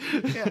 okay?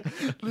 Yeah,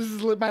 this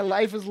is my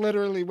life is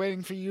literally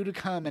waiting for you to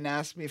come and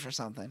ask me for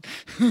something.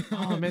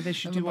 Oh man, they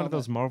should In do the one of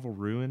those moment. Marvel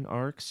Ruin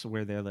arcs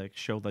where they like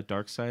show the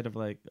dark side of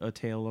like a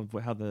tale of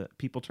how the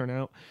people turn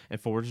out, and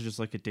Forge is just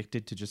like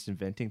addicted to just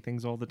inventing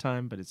things all the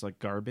time, but it's like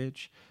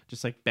garbage,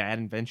 just like bad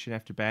invention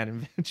after bad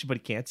invention, but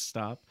he can't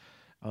stop.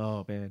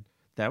 Oh man,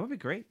 that would be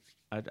great.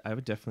 I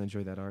would definitely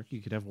enjoy that arc.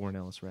 You could have Warren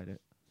Ellis write it.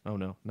 Oh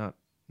no, not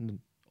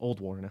old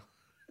Warren Ellis.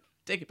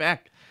 Take it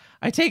back.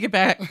 I take it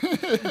back.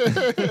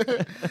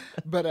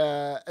 But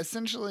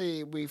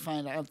essentially, we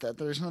find out that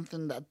there's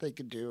nothing that they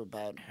could do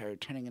about her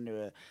turning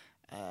into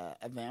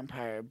a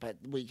vampire, but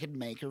we could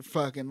make her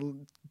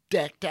fucking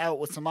decked out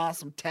with some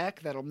awesome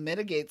tech that'll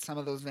mitigate some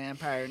of those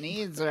vampire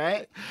needs,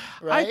 right?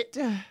 Right?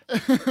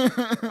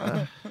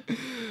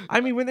 I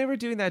mean, when they were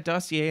doing that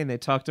dossier and they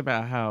talked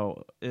about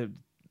how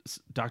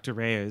Dr.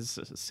 Reyes,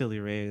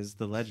 Celia Reyes,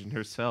 the legend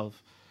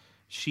herself,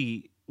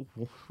 she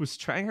was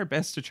trying her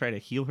best to try to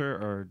heal her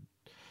or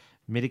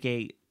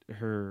mitigate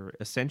her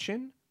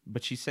ascension,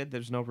 but she said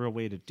there's no real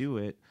way to do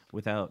it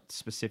without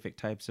specific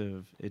types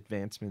of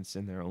advancements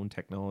in their own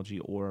technology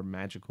or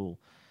magical,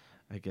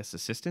 I guess,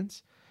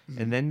 assistance.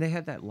 And then they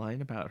had that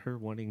line about her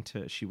wanting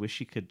to, she wished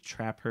she could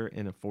trap her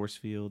in a force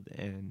field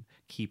and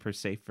keep her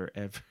safe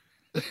forever.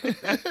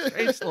 That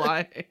strange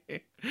line.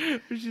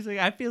 She's like,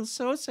 I feel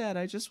so sad.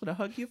 I just want to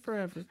hug you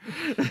forever.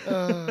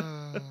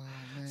 Oh,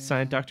 man.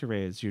 Signed, Dr.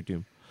 Reyes, you're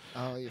doomed.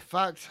 Oh, you're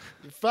fucked.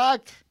 You're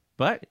fucked.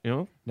 But, you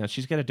know, now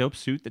she's got a dope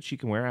suit that she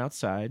can wear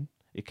outside.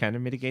 It kind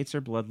of mitigates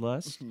her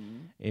bloodlust.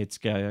 It's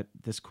got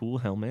this cool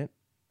helmet.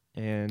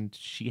 And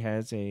she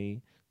has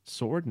a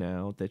sword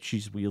now that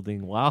she's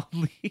wielding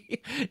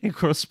wildly in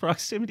close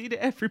proximity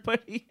to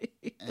everybody.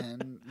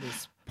 And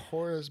this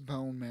porous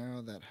bone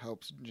marrow that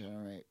helps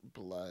generate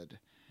blood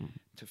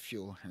to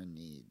fuel her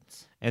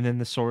needs. And then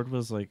the sword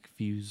was like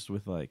fused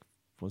with like,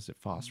 was it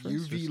phosphorus? or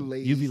UV something?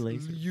 laser. UV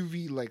laser.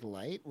 UV like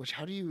light. Which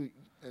how do you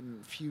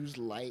infuse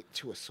light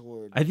to a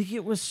sword? I think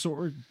it was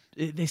sword.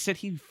 They said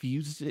he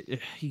fused it.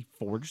 He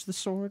forged the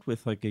sword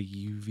with like a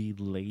UV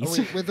laser. Oh,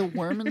 wait, with a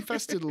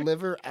worm-infested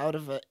liver out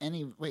of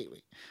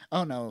wait.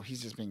 Oh no,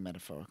 he's just being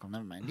metaphorical.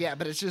 Never mind. Yeah,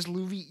 but it's just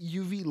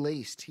UV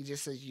laced. He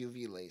just says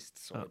UV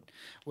laced sword,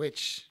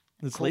 which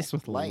It's cool. laced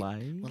with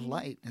light. With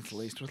light, it's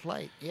laced with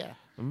light. Yeah,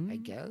 I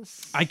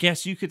guess. I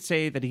guess you could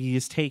say that he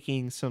is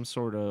taking some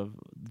sort of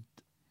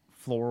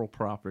floral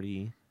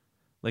property,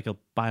 like a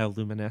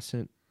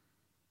bioluminescent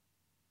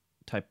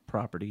type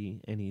property,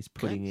 and he's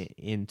putting it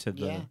into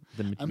the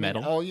I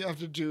metal. mean, all you have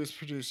to do is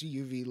produce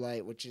UV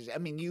light, which is, I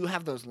mean, you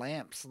have those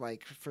lamps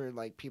like for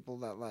like people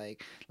that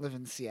like live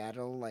in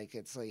Seattle. Like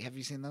it's like, have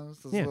you seen those?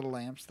 Those Yeah. little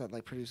lamps that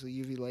like produce a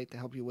UV light to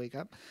help you wake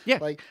up. Yeah.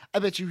 Like I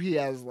bet you he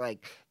has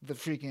like the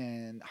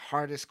freaking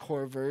hardest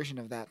core version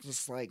of that.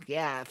 Just like,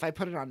 yeah, if I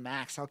put it on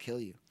max, I'll kill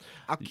you.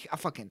 I'll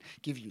fucking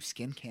give you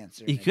skin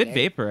cancer. He in a could day.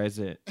 vaporize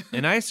it,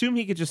 and I assume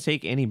he could just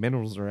take any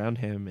minerals around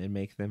him and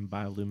make them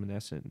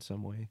bioluminescent in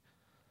some way.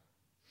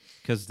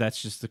 Because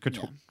that's just the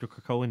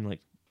Krakoan like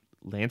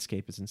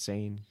landscape is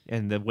insane,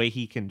 and the way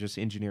he can just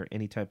engineer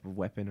any type of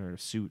weapon or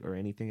suit or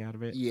anything out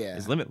of it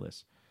is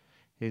limitless.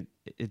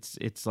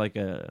 It's like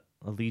a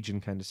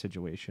Legion kind of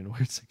situation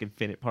where it's like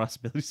infinite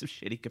possibilities of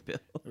shit he could build.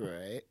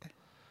 Right.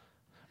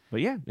 But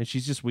yeah, and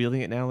she's just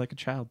wielding it now like a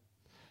child,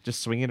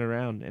 just swinging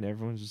around, and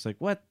everyone's just like,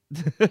 "What?"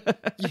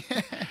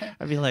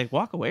 I'd be like,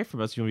 "Walk away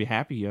from us! You'll be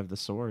happy you have the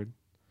sword."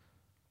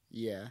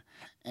 Yeah,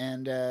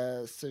 and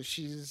so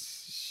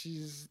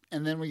she's,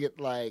 and then we get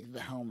like the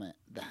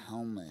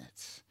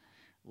helmet,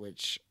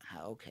 which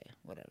okay,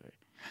 whatever.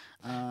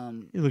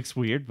 It looks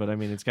weird, but I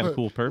mean, it's got a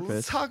cool purpose.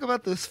 Let's talk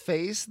about this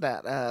face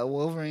that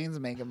Wolverine's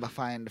making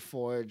behind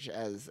Forge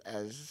as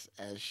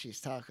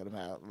she's talking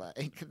about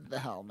like the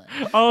helmet.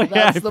 Oh, yeah,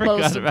 that's I the forgot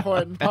most about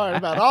important part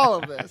about all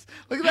of this.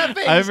 Look at that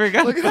face. I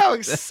forgot Look at how about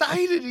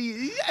excited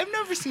he. I've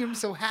never seen him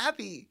so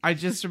happy. I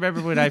just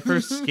remember when I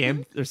first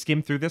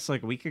skimmed through this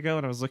like a week ago,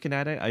 and I was looking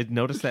at it. I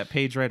noticed that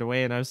page right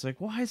away, and I was like,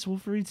 "Why is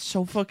Wolverine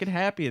so fucking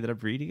happy?" And then I'm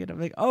reading it. I'm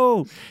like,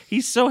 "Oh,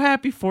 he's so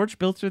happy Forge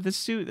built her this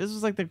suit. This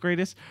is like the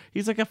greatest."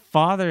 He's like a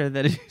father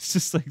that is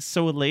just like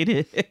so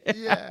elated.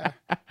 Yeah.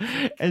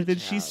 And then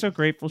she's so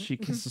grateful. She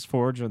kisses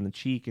Forge on the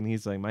cheek, and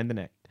he's like, "Mind the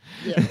neck."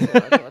 Yeah,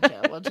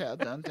 watch out!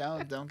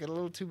 Don't get a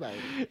little too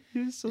bitey.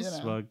 He's so You know.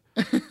 smug.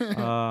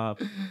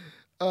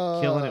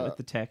 Killing it with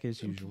the tech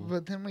as usual.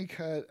 But then we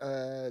cut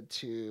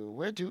to,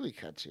 where do we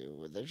cut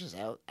to? They're just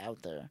out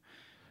there. They're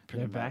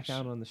pretty back much.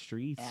 out on the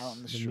streets. Out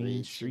on the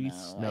mean streets,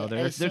 streets. you know, No, I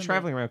they're assume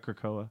traveling around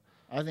Krakoa.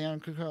 Are they on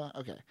Krakoa?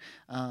 Okay.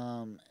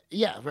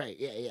 Yeah, right.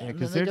 Yeah. Yeah, And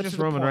because then they they're get just to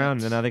the roaming around,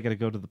 point. and now they got to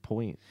go to the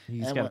point.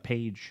 He's And got a what-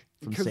 page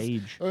from 'Cause-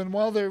 Sage. And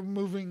while they're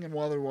moving and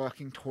while they're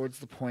walking towards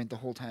the point the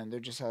whole time, they're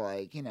just all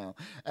like,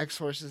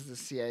 X-Force is the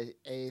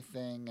CIA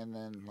thing, and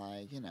then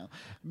like,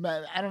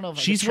 but I don't know if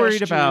I She's can worried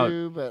trust about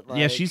you, but like,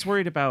 yeah, she's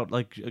worried about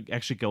like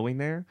actually going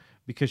there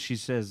because she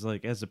says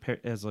like as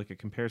like a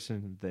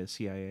comparison to the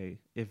CIA,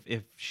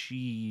 if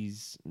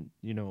she's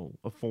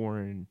a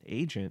foreign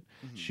agent,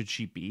 should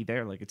she be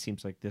there? Like it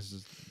seems like this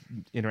is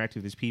interacting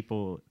with these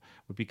people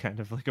would be kind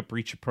of like a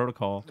breach of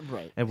protocol.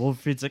 Right. And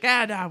Wolverine's like,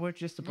 nah, we're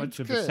just a bunch It's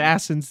of good.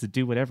 assassins that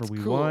do whatever we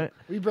cool. want.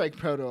 We break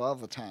proto all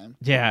the time.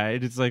 Yeah,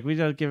 and it's like we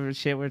don't give a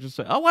shit. We're just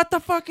like, oh, what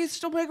the fuck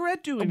is Omega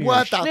Red doing here?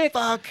 What the Schnick.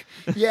 fuck?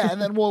 Yeah,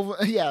 and then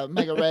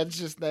Mega Red's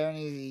just there, and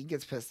he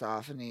gets pissed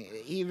off, and he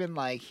even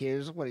like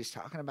hears what he's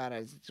talking about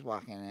as he's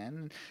walking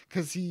in,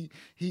 because he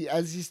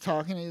as he's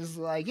talking, he's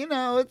like,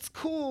 it's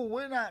cool.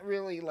 We're not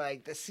really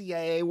like the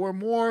CIA. We're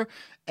more.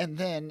 And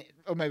then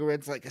Omega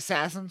Red's like,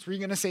 assassins? Were you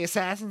gonna say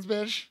assassins,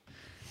 bitch?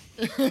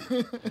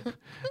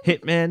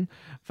 Hitman,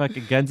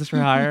 fucking guns for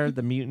hire,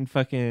 the mutant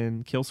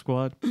fucking kill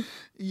squad.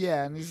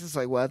 Yeah, and he's just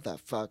like, what the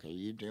fuck are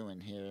you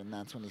doing here? And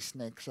that's when he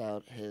sneaks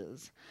out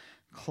his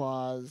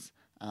claws.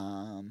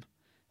 And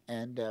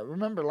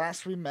remember,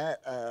 last we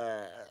met,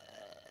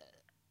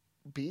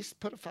 Beast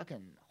put a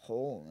fucking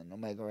hole in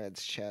Omega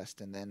Red's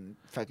chest and then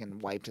fucking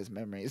wiped his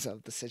memories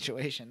of the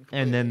situation.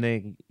 And then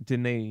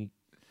completely. they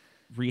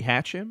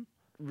rehatch him.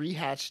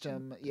 Rehatched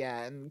him,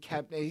 yeah, and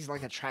he's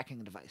like a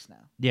tracking device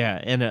now. Yeah,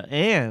 and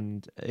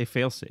a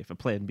failsafe, a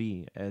plan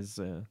B, as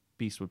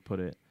Beast would put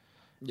it.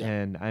 Yeah.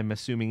 And I'm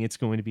assuming it's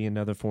going to be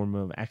another form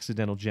of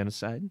accidental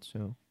genocide.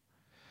 So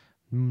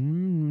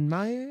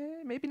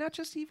maybe not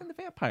just even the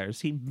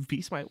vampires.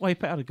 Beast might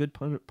wipe out a good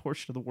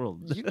portion of the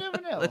world. You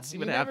never know. Let's see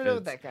what you happens. never know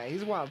with that guy.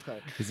 He's a wild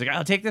card. He's like,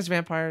 I'll take this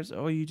vampires.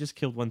 Oh, you just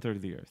killed 1/3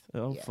 of the earth.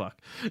 Oh, Yeah. fuck.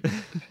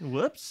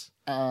 Whoops.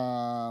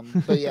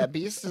 But yeah,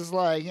 Beast is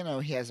like,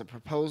 he has a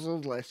proposal.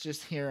 Let's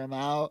just hear him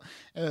out.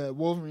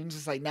 Wolverine's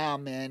just like, nah,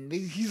 man,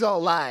 he's all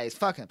lies.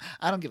 Fuck him.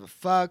 I don't give a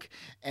fuck.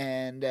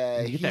 And You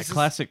he's get that just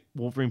classic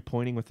Wolverine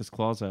pointing with his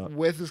claws out.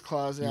 with his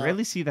claws You out.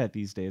 rarely see that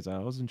these days. I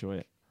always enjoy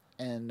it.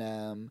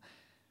 And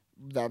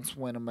that's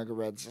when Omega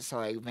Red's just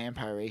like,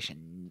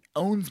 Vampiration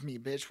owns me,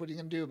 bitch. What are you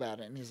gonna do about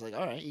it? And he's like,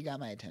 all right, you got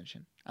my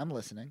attention. I'm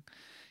listening.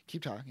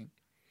 Keep talking.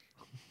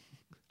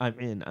 I'm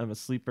in. I'm a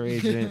sleeper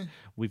agent.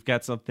 We've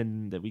got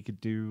something that we could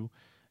do,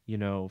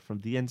 from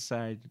the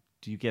inside.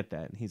 Do you get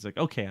that? And he's like,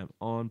 okay, I'm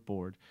on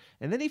board.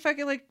 And then he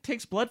fucking like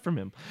takes blood from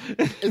him.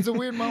 It's a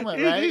weird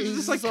moment, right? He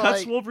just like all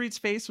cuts Wolverine's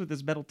face with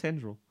his metal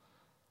tendril.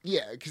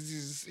 Yeah,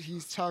 because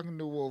he's talking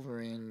to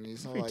Wolverine. And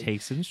he's all He like,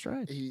 takes it in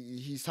stride.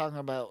 he's talking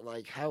about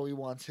like how he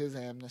wants his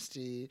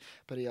amnesty,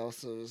 but he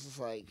also is just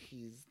like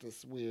he's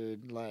this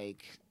weird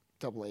like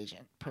double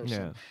agent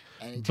person,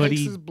 and he But takes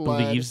he his blood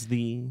believes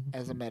the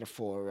as a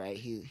metaphor, right?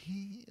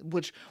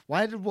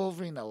 Why did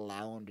Wolverine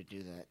allow him to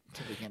do that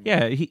to begin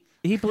yeah with?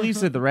 he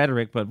believes in the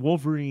rhetoric, but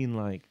Wolverine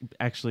like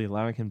actually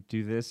allowing him to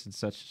do this in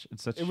such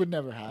It would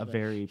never happen. a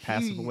very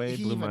passive way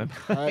He blew my even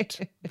mind. cut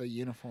the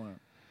uniform.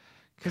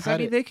 Because cut I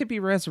mean it. they could be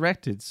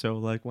resurrected, so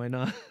like why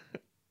not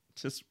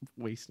just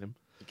waste him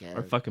or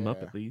Guess, fuck him up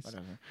yeah, at least.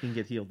 whatever. He can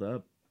get healed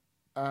up.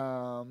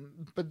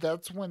 But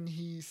that's when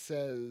he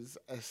says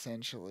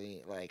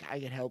essentially, like, I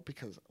can help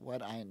because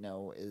what I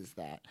know is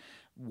that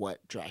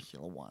what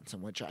Dracula wants,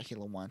 and what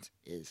Dracula wants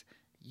is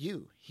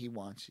you. He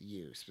wants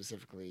you.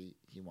 Specifically,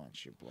 he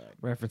wants your blood.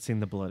 Referencing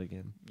the blood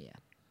again. Yeah.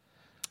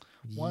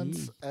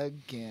 Once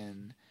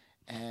again.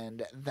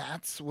 And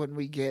that's when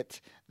we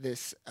get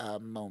this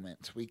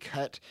moment. We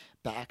cut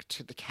back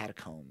to the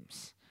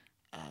catacombs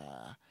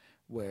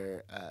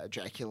where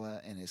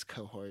Dracula and his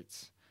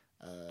cohorts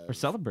We're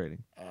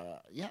celebrating.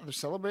 yeah, they're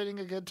celebrating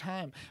a good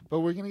time.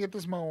 But we're going to get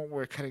this moment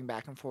where we're cutting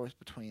back and forth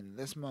between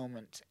this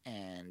moment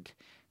and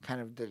kind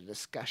of the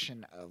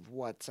discussion of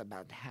what's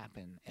about to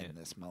happen in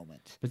this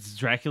moment. But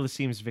Dracula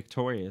seems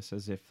victorious,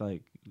 as if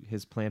like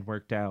his plan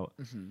worked out,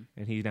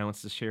 and he now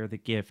wants to share the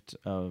gift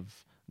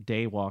of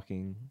day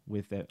walking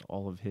with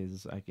all of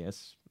his, I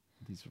guess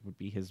these would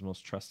be his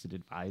most trusted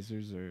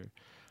advisors, or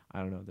I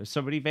don't know. There's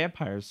so many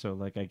vampires, so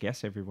like I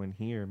guess everyone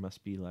here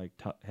must be like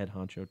head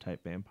honcho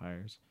type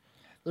vampires.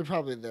 They're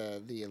probably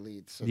the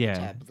elites. At Yeah, the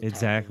top of the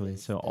exactly. Top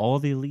So all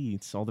the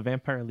elites, all the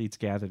vampire elites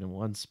gathered in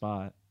one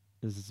spot.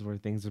 This is where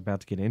things are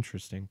about to get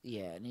interesting.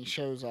 Yeah, and he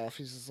shows off.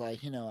 He's just like,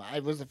 I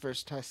was the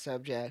first test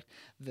subject.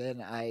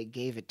 Then I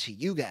gave it to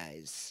you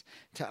guys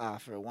to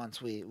offer once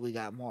we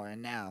got more.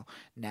 And now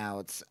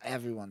it's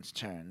everyone's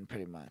turn,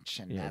 pretty much.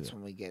 And that's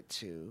when we get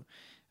to,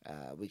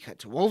 we cut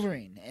to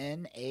Wolverine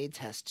in a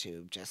test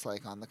tube, just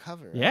like on the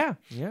cover. Right?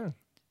 Yeah.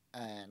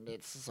 And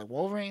it's just like,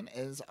 Wolverine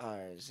is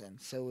ours, and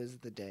so is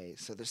the day.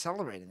 So they're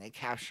celebrating. They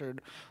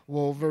captured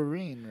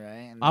Wolverine,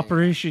 right? And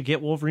Operation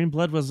Get Wolverine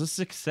Blood was a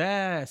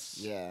success.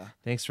 Yeah.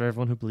 Thanks for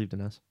everyone who believed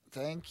in us.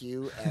 Thank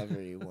you,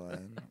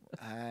 everyone.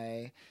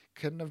 I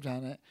couldn't have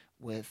done it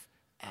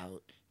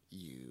without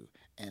you.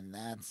 And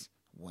that's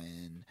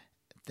when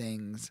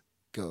things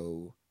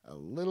go a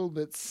little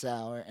bit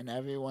sour, and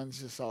everyone's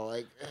just all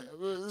like,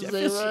 is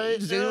they right?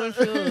 Does anyone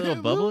feel a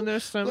little bubble in their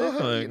stomach?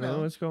 Well, Like,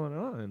 what's going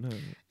on?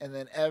 And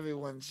then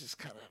everyone's just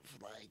kind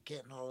of like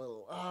getting a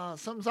little,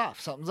 something's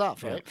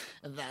off, right?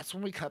 And that's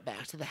when we cut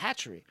back to the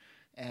hatchery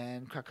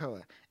and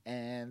Krakoa.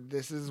 And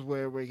this is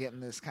where we're getting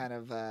this kind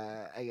of,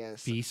 I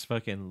guess... Beast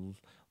fucking,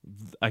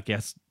 I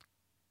guess,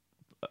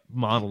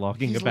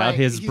 monologuing He's about like-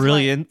 his he's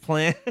brilliant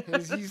plan.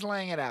 He's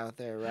laying it out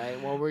there, right?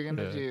 What we're going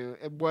to do,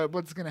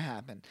 what's going to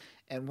happen.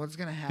 And what's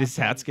going to happen... This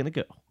hat's going to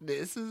go.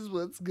 This is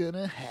what's going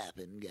to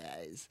happen,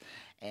 guys.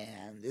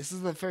 And this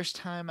is the first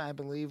time I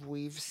believe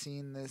we've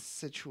seen this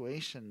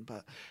situation,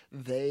 but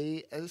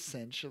they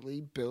essentially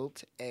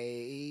built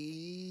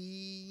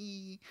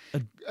a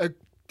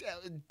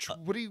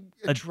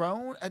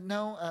drone?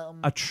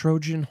 A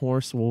Trojan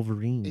horse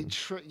Wolverine.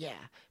 Yeah.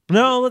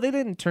 No, they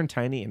didn't turn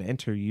tiny and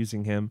enter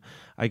using him.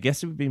 I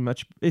guess it would be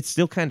much. It's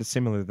still kind of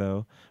similar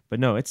though, but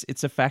no, it's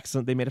a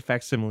facsimile. They made a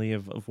facsimile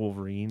of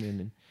Wolverine,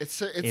 and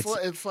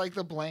It's like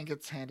the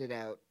blankets handed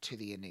out to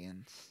the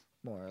Indians,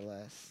 more or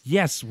less.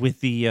 yes, with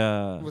the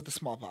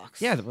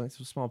smallpox. Yeah, the blankets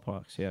with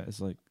smallpox. Yeah,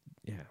 it's like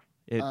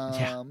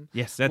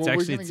yes, that's what we're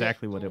actually gonna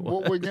exactly get, what it was.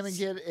 What we're gonna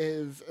get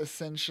is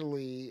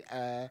essentially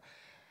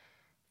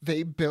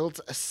they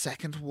built a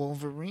second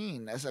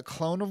Wolverine as a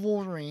clone of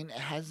Wolverine. It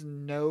has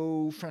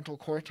no frontal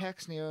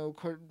cortex,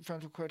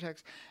 frontal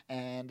cortex,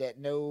 and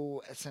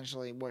no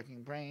essentially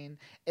working brain.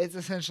 It's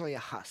essentially a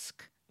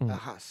husk,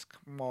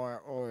 more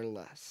or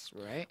less,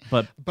 right?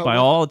 But by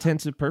all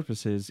intents and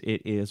purposes,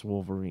 it is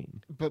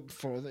Wolverine. But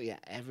for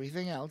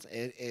everything else,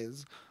 it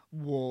is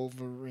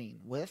Wolverine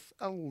with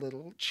a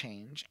little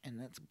change in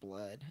its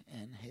blood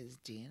and his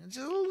DNA.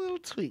 Just a little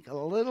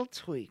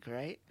tweak,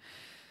 right?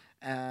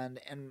 And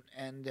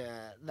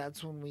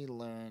that's when we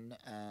learn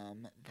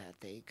that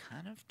they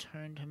kind of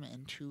turned him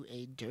into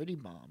a dirty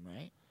bomb,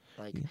 right?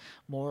 Like,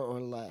 more or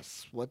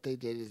less, what they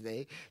did is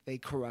they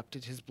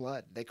corrupted his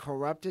blood. They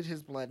corrupted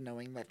his blood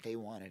knowing that they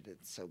wanted it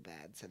so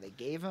bad. So they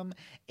gave him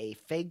a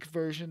fake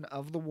version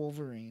of the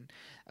Wolverine,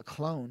 a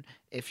clone,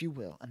 if you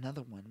will,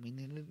 another one.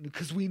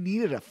 Because we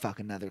needed a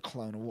fucking another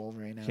clone of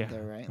Wolverine out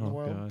there, right, in the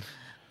world. God.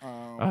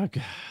 Oh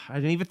God! I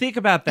didn't even think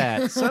about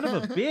that. Son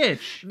of a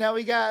bitch! Now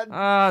we got.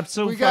 I'm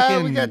so we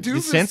fucking got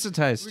Doofus,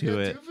 desensitized to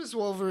we it. got Doofus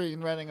Wolverine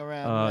running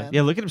around. Man.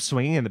 Yeah, look at him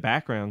swinging in the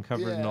background,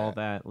 covered in Yeah. all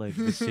that like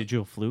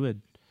vestigial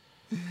fluid.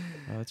 Oh,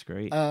 that's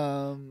great.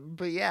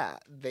 But yeah,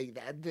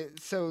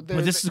 so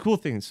But this is the cool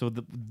thing. So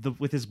the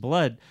with his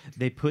blood,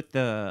 they put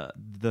the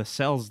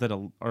cells that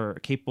are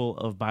capable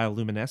of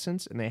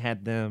bioluminescence, and they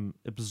had them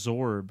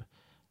absorb,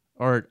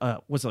 or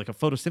was it like a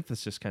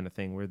photosynthesis kind of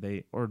thing where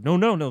they, or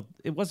no,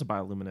 it was a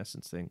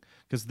bioluminescence thing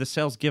because the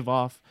cells give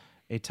off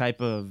a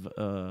type of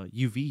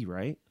UV,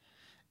 right?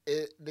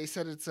 They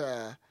said it's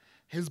a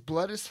His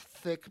blood is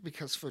thick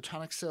because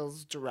photonic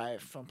cells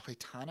derive from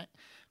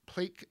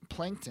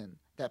plankton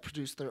that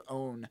produce their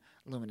own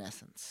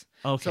luminescence.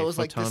 Okay, so it was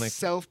like photonic this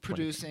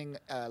self-producing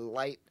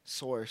light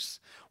source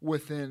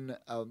within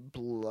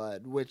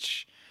blood,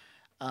 which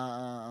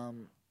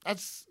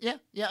that's yeah.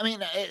 I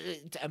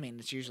mean,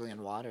 it's usually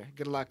in water.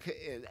 Good luck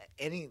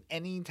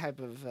any type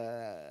of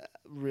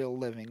real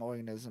living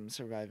organism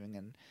surviving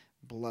in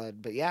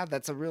blood. But yeah,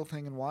 that's a real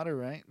thing in water,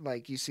 right?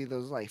 Like you see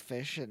those like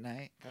fish at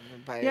night.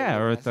 Yeah,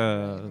 or at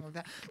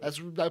like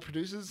that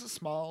produces a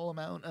small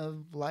amount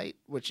of light,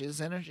 which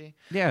is energy.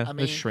 Yeah, I the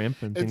mean,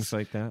 shrimp and things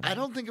like that. I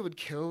don't think it would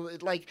kill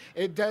it. Like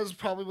it does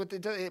probably what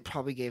it does. It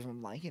probably gave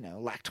them like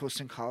lactose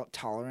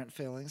intolerant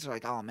feelings. They're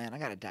like, oh man, I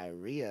got a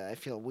diarrhea. I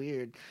feel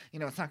weird.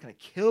 It's not gonna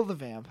kill the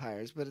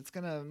vampires, but it's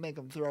gonna make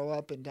them throw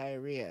up and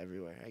diarrhea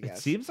everywhere. I guess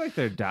it seems like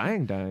they're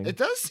dying. It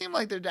does seem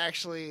like they're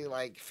actually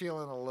like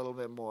feeling a little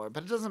bit more,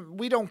 but it doesn't.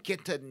 We don't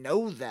get to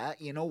know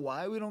that. You know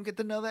why we don't get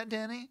to know that,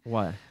 Danny?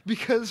 Why?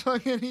 Because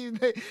fucking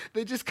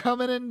they just come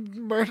in and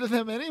murder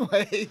them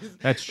anyways.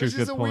 That's true. It's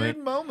Good just a point. weird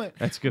moment.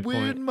 That's a good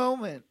weird point.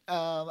 moment.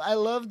 I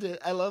loved it.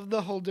 I loved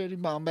the whole dirty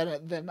bomb,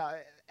 but then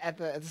at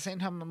the same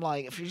time, I'm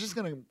like, if you're just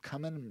gonna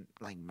come in and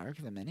like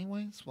murder them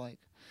anyways, like,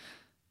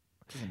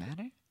 does it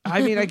matter?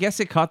 I mean, I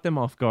guess it caught them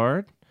off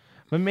guard.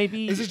 But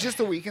maybe is it just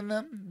to weaken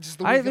them?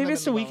 Maybe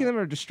it's to weaken them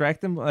or distract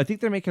them. I think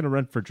they're making a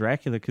run for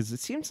Dracula because it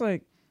seems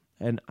like,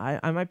 and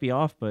I might be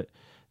off, but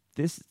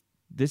this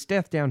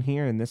death down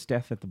here and this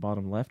death at the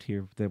bottom left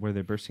here, where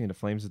they're bursting into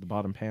flames at the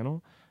bottom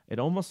panel, it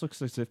almost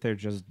looks as if they're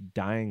just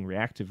dying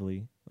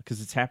reactively because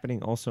it's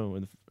happening also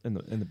in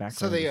the background.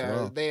 So they as are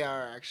well. they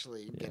are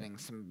actually getting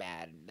some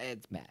bad.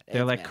 It's bad.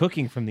 They're like bad.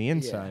 cooking from the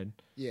inside.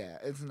 Yeah,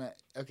 it's not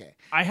okay.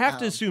 I have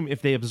to assume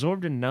if they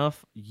absorbed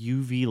enough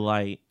UV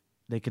light,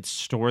 they could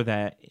store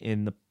that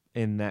in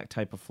that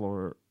type of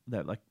floor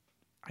that like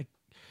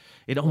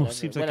it almost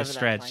seems like a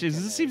stretch. It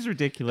seems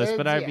ridiculous,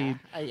 but I mean,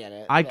 I get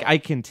it. I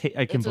can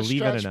believe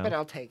stretch, it enough. But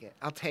I'll take it.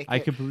 I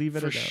can believe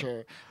it for enough.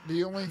 sure.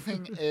 The only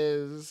thing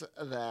is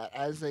that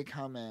as they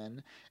come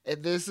in,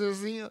 this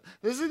is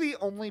the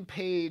only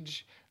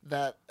page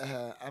that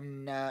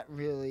I'm not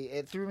really.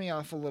 It threw me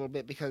off a little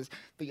bit because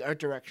the art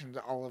direction's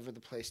all over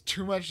the place.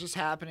 Too much is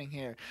happening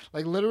here.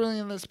 Like literally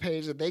in this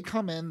page, that they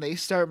come in, they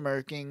start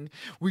murking.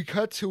 We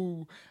cut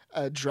to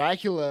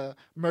Dracula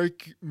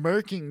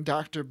murking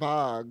Dr.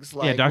 Boggs.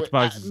 Like, yeah, Dr.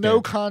 Boggs is no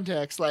dead.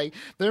 context. Like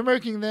they're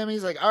murking them.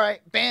 He's like, all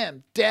right,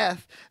 bam,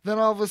 death. Then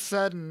all of a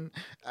sudden,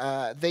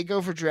 they go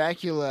for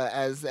Dracula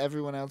as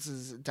everyone else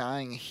is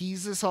dying.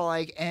 He's just all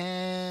like,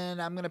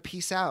 and I'm gonna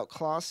peace out,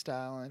 Claw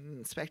style, and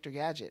Inspector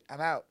Gadget. I'm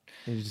out.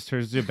 And he just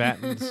turns into a bat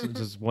and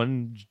just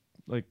one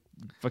like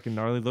fucking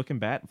gnarly looking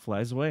bat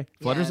flies away,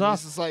 flutters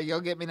off. It's like,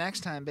 you'll get me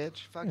next time, bitch.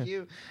 Fuck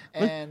you. Look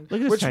And at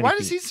his tiny why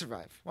does feet. he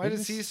survive? Why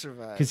does he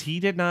survive? Because he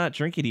did not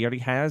drink it. He already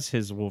has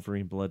his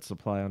Wolverine blood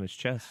supply on his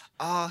chest.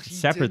 Oh, he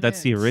separate.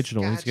 That's the didn't.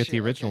 original. He's got Gotcha. the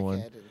original Okay,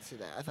 one. I didn't see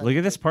that. I thought Look he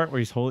at this did. part where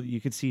he's holding.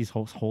 You can see he's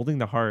holding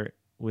the heart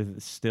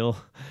with still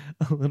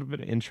a little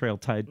bit of entrail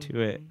tied to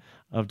it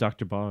of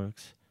Dr.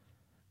 Boggs.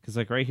 Because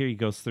like right here, he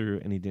goes through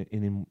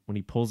and when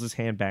he pulls his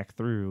hand back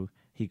through,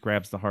 he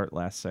grabs the heart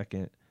last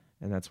second,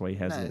 and that's why he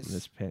has it Nice. in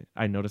this pit.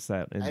 I noticed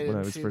that when I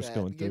was first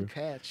going through. Good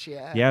catch,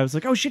 yeah. Yeah, I was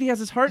like, oh shit, he has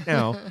his heart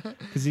now.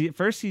 Because at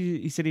first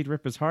he said he'd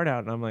rip his heart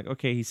out, and I'm like,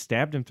 okay, he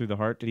stabbed him through the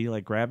heart. Did he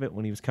like grab it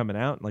when he was coming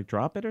out and like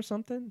drop it or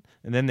something?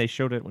 And then they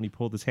showed it when he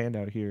pulled his hand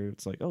out here.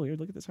 It's like, oh, here,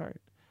 look at this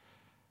heart.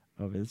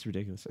 Oh, man, it's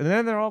ridiculous. And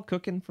then they're all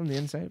cooking from the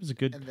inside. It was a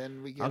good. And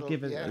then we get. I'll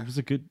give it. Yeah. It was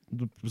a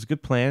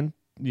good plan.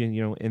 You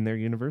know, in their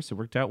universe, it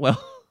worked out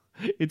well.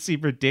 It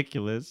seemed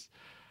ridiculous.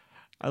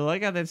 I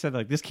like how they said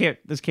like this can't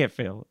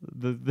fail.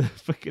 The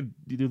fucking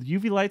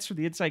UV lights from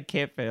the inside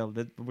can't fail.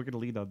 That we're gonna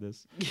lean on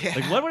this. Yeah.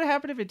 Like what would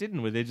happen if it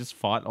didn't? Would they just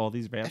fought all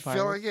these I vampires?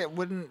 feel like it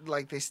wouldn't.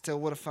 Like they still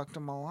would have fucked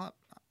them all up.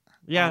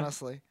 yeah,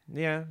 Honestly,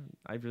 yeah.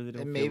 I really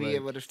don't. and feel maybe like,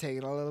 it would have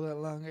taken a little bit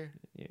longer,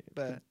 yeah.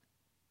 but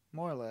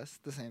more or less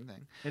the same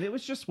thing. And it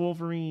was just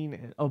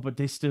Wolverine. But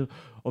they still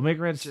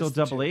Omega Red's still Just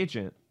double two.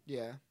 agent.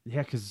 Yeah.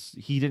 Yeah, because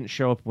he didn't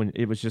show up when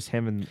it was just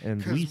him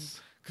and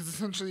Luis. Because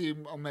essentially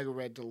Omega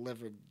Red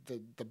delivered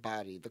the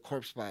body, the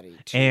corpse body,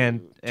 to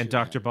And to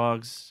Dr. him.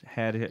 Boggs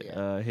had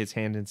Yeah. his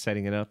hand in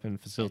setting it up and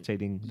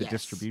facilitating the Yes,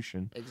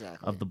 distribution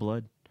exactly of the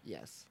blood.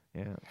 Yes.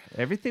 Yeah,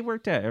 everything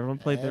worked out. Everyone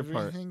played their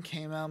part. Everything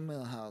came out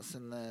Millhouse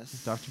in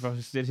this. Dr.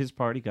 Boggs did his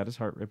part. He got his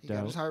heart ripped He got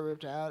out. his heart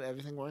ripped out.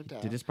 Everything worked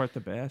out. Did his part the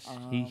best.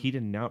 He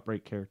did an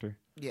outbreak character.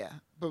 Yeah,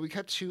 but we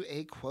cut to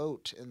a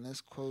quote, and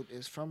this quote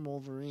is from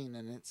Wolverine,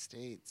 and it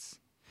states,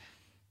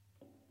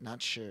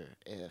 not sure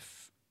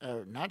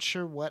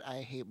what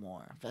I hate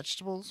more,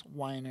 vegetables,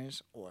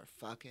 whiners, or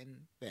fucking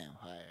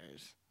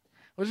vampires.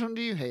 Which one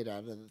do you hate out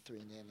of the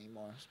three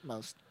anymore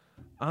most?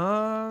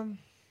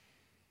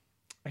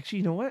 Actually,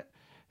 you know what?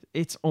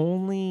 It's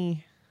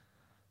only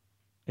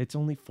It's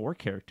only 4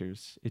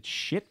 characters. It's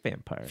shit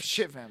vampires.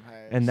 Shit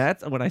vampires. And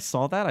that's when I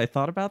saw that, I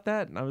thought about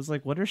that, and I was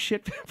like, "What are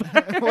shit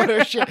vampires?" What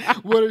are shit?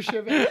 What are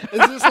shit? Is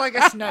this like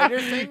a Snyder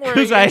thing where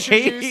 'Cause he I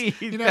introduced,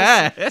 hate you know,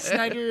 that.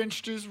 Snyder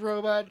introduced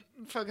robot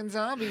fucking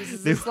zombies?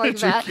 Is They this like would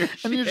that? drink your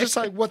And you're shit. just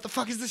like, what the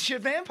fuck is this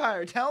shit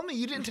vampire? Tell me.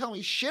 You didn't tell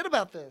me shit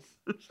about this.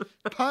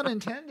 Pun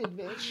intended,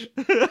 bitch.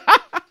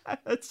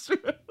 That's true.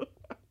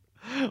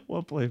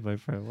 Well played, my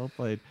friend. Well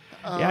played.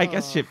 Yeah, I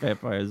guess shit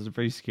vampires are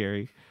pretty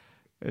scary.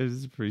 It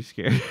is pretty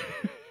scary.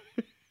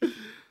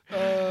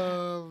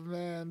 Oh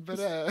man, but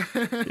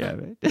Yeah,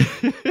 man.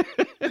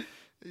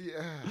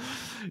 yeah,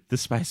 The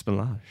spice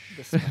melange.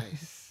 the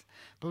spice.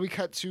 But we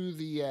cut to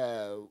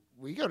the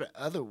we go to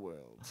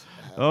Otherworld.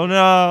 Oh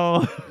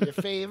no. Your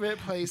favorite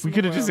place. We in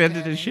could the have just world,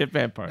 ended in Kenny. shit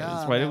vampires.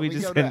 No, Why no, did we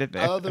just go to end it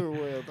there?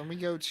 Otherworld, and we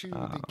go to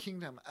the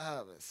kingdom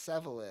of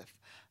Sevalith,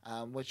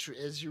 which,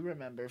 as you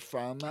remember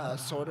from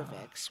Sword of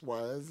X,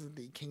 was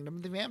the kingdom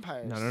of the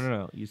vampires.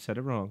 No. You said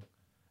it wrong.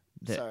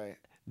 Sorry,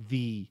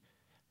 The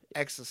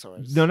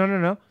Exoswords.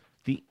 No.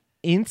 The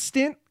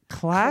instant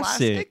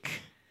classic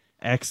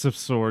X of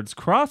Swords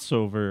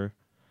crossover.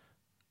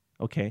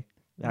 Okay,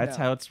 that's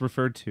No. how it's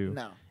referred to.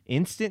 No.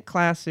 Instant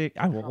classic.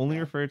 I will only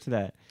Okay. refer to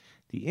that.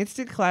 The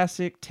instant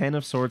classic 10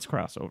 of Swords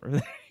crossover.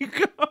 There you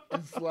go.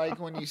 It's like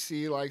when you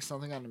see like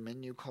something on the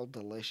menu called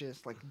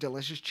delicious, like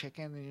delicious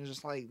chicken, and you're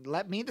just like,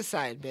 let me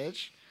decide,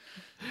 bitch.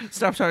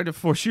 Stop trying to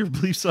force your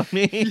beliefs on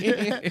me.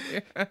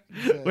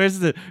 Where's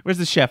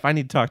the chef? I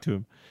need to talk to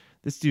him.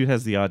 This dude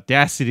has the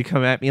audacity to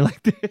come at me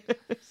like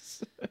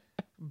this.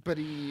 But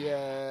he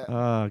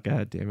Oh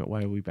god damn it!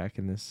 Why are we back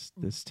in this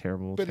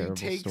terrible but terrible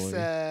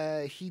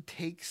story? he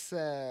takes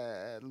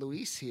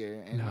Luis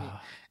here,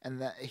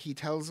 and that he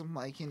tells him,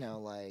 like, you know,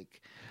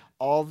 like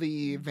all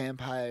the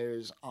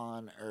vampires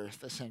on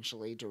Earth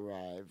essentially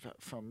derive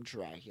from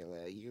Dracula.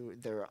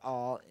 They're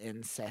all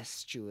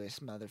incestuous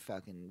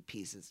motherfucking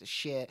pieces of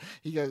shit.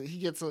 He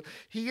gets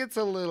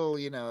a little,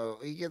 you know,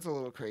 he gets a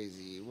little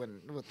crazy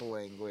with the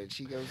language.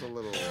 He goes a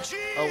little.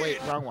 Oh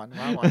wait, wrong one.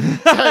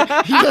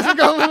 Sorry, he doesn't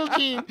go a little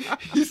keen.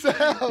 He said,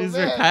 He's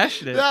very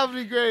passionate. That would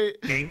be great.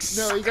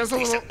 No, he goes a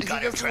Piece little. of He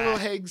gutter gets a little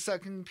trash. hag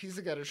sucking piece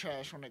of gutter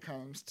trash when it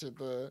comes to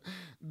the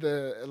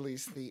at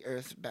least the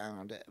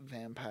earthbound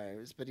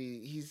vampires. But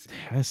he's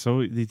Yeah,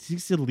 so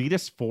he's the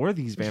elitist for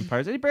these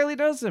vampires, and he barely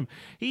knows them.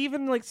 He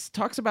even like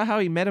talks about how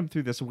he met him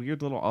through this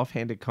weird little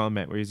offhanded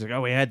comment where he's like,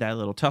 "Oh, we had that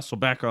little tussle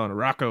back on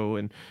Morocco,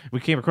 and we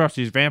came across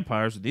these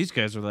vampires. And these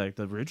guys are like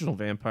the original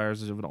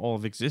vampires of all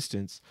of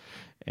existence,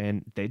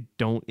 and they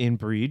don't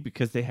inbreed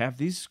because they have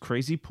these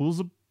crazy pools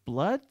of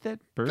blood that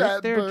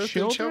birth their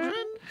children."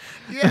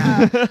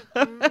 Yeah.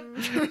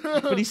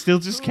 But he's still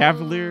just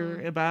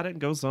cavalier about it and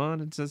goes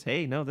on and says,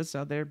 "Hey, no, this is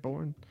how they're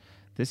born.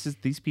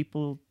 These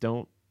people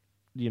don't,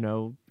 you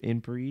know,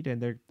 inbreed,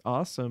 and they're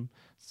awesome.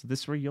 So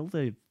this is where you'll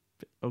live,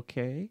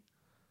 okay,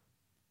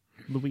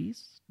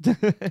 Louise?"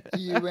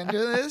 You into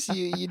this?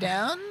 You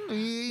down?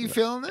 You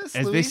feeling this?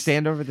 As they Luis?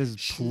 stand over this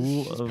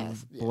pool she's of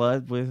past- yeah.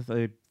 blood with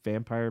a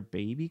vampire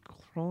baby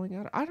crawling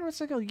out. I don't know.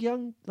 It's like a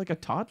young, like a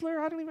toddler.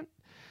 I don't even.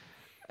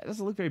 It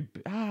doesn't look very.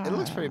 It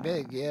looks pretty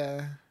big,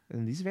 yeah.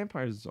 And these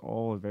vampires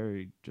all are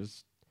very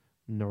just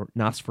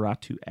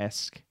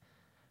Nosferatu-esque,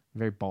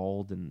 very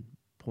bald and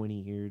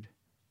pointy-eared.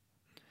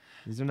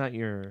 These are not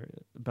your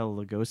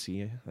Bela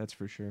Lugosi, that's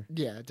for sure.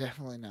 Yeah,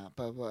 definitely not.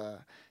 But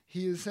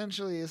he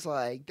essentially is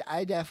like,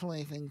 I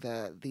definitely think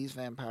that these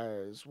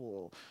vampires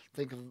will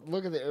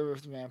look at the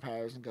Earth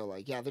vampires and go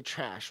like, yeah, they're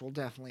trash. We'll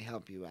definitely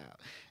help you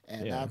out.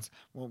 And Yeah. that's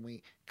when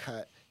we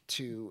cut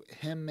to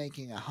him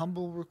making a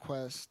humble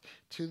request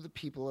to the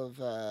people of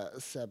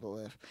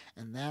Sebalith,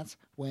 and that's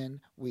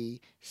when we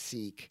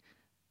seek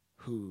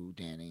who,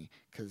 Danny?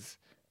 Because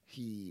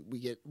we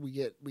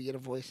get a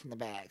voice in the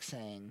back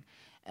saying,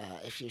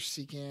 if you're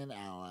seeking an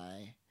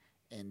ally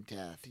in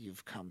death,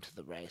 you've come to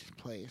the right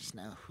place.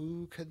 Now,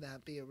 who could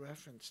that be a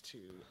reference to?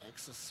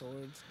 X of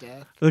Swords,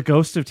 death? The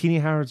ghost of Teeny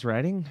Howard's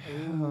writing?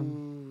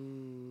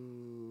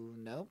 Ooh,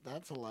 nope,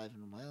 that's alive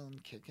and well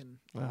and kicking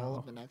all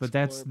of an X. But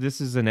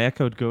this is an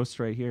echoed ghost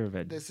right here of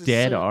a This is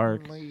dead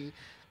ark. certainly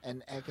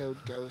an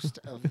echoed ghost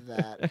of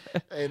that,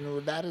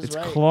 and that is It's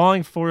right.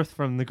 clawing forth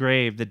from the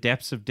grave, the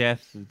depths of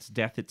death. It's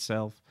death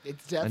itself.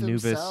 It's death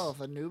Anubis. himself,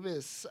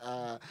 Anubis,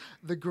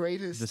 the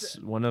greatest. This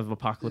one of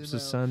Apocalypse's you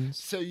know, sons.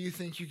 So you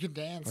think you could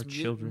dance? Our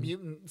children.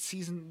 Mutant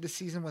season. The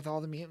season with all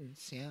the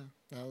mutants. Yeah,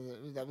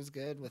 that was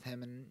good with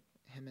him and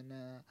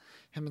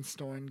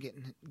Storm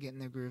getting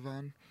their groove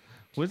on.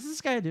 What's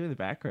this guy doing in the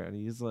background?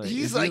 He's like,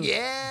 He's like,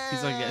 yeah.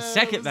 He's like, yeah,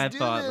 second that let's do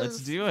thought. this. Let's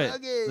do it.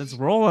 Fuck it." Let's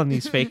roll on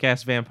these fake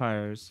ass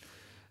vampires.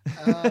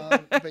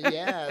 But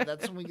yeah,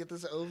 that's when we get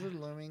this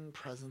overlooming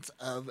presence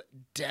of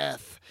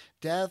death.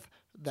 Death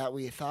that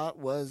we thought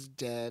was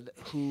dead.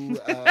 Who,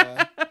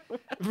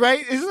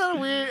 right? Isn't that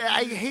weird?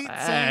 I hate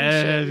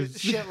saying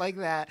shit like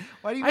that.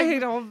 Why do you? I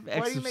hate all why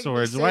X do you of make me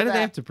Swords. say Why do that?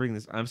 they have to bring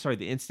this? I'm sorry,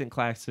 the instant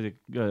classic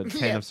 10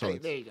 Yeah, of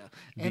Swords. There you go.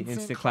 The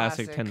instant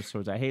classic 10 of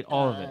Swords. I hate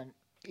all of it.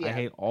 Yeah. I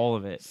hate all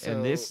of it. So-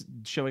 And this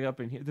showing up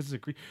in here,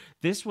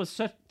 this was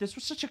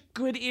such a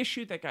good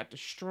issue that got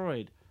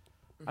destroyed.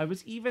 I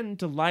was even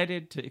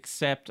delighted to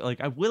accept,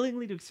 like, I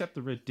willingly to accept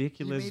the You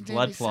ridiculous made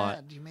blood Danny plot.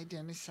 sad. You made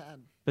Danny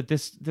sad. But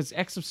this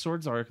X of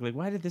Swords arc, like,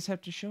 why did this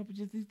have to show up?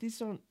 These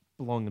don't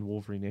belong in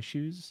Wolverine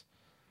issues.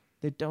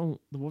 They don't.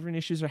 The Wolverine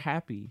issues are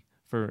happy.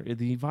 For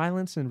the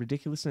violence and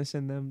ridiculousness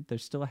in them, they're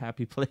still a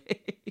happy place.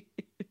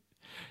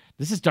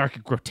 This is dark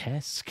and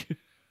grotesque.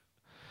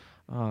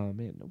 Oh,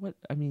 man. What?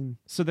 I mean,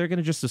 so they're going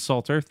to just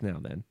assault Earth now,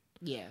 then?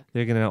 Yeah.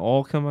 They're going to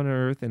all come on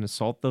Earth and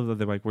assault they're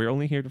like, we're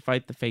only here to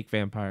fight the fake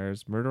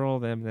vampires, murder all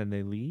of them, and then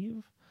they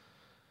leave?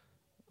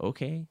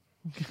 Okay.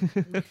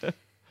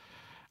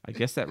 I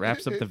guess that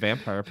wraps up the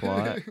vampire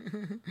plot.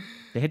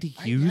 They had to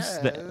use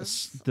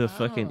the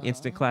fucking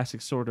instant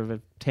classic sort of a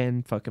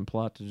 10 fucking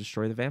plot to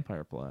destroy the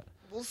vampire plot.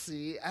 We'll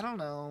see. I don't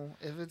know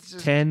if it's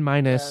just 10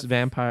 minus Death,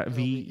 vampire it'll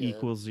V be good.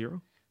 equals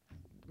 0.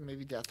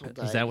 Maybe Death will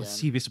die. Is that what again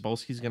C.B.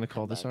 Cebulski's going to and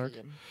call come this back arc?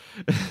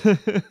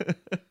 again.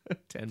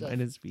 10 Death.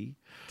 minus V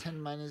 10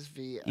 minus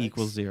V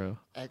equals 0.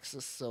 X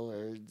of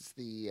Swords,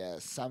 the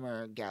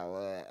summer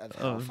gala of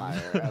Oh.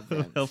 Hellfire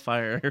events.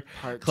 Hellfire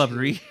Part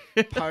Clubbery.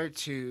 Part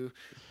 2,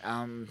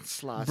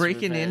 Sloth's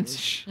Breaking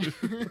Revenge.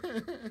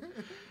 into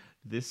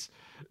this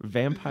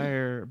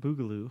vampire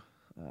boogaloo.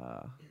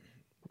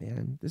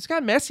 Man, this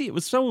got messy. It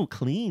was so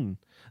clean.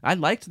 I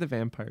liked the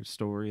vampire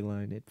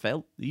storyline. It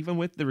felt, even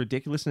with the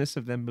ridiculousness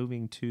of them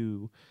moving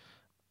to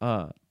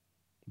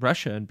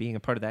Russia and being a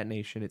part of that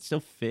nation, it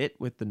still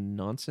fit with the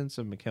nonsense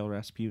of Mikhail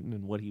Rasputin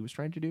and what he was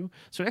trying to do.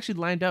 So it actually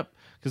lined up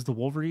because the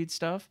Wolverine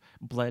stuff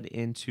bled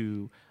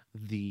into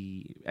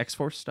the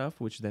X-Force stuff,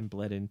 which then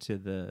bled into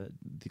the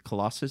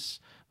Colossus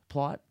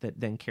plot that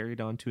then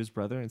carried on to his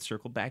brother and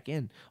circled back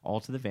in,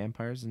 all to the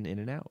vampires and in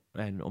and out.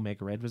 And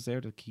Omega Red was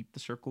there to keep the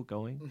circle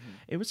going. Mm-hmm.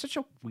 It was such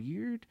a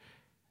weird,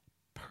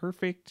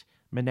 perfect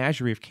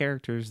menagerie of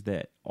characters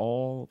that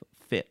all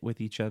fit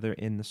with each other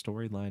in the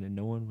storyline, and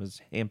no one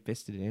was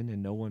ham-fisted in,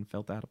 and no one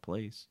felt out of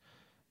place.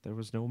 There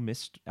was no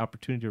missed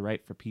opportunity to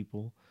write for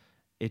people.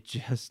 It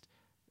just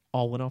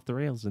all went off the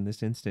rails in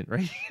this instant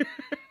right here.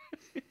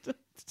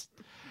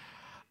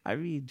 I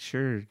mean,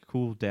 sure,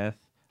 cool death,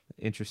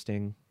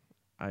 interesting.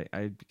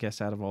 I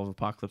guess out of all of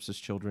Apocalypse's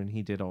children,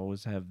 he did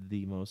always have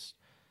the most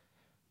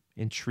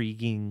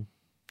intriguing.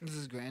 This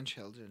is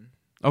grandchildren.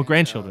 Oh,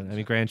 grandchildren. I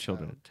mean,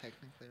 grandchildren.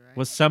 Technically, right?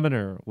 Was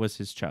Summoner was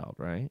his child,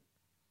 right?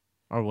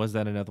 Or was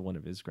that another one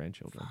of his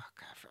grandchildren?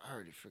 Fuck, I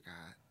already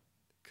forgot.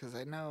 Because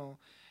I know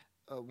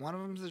one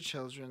of them's the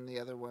children, the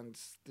other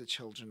one's the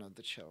children of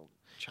the child.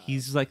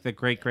 He's like the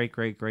great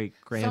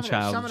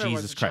grandchild of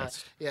Jesus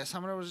Christ. Yeah,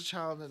 Summoner was a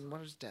child, and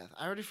what is Death?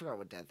 I already forgot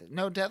what Death is.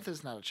 No, Death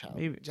is not a child.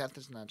 Maybe. Death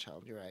is not a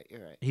child. You're right.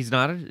 He's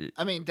not a...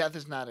 I mean, Death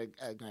is not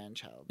a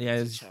grandchild. Yeah,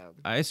 He's a child.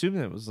 I assume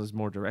that was those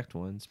more direct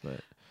ones,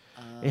 but...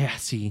 yeah,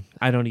 see,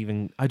 I don't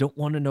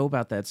want to know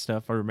about that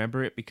stuff. I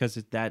remember it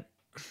because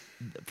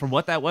from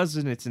what that was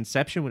in its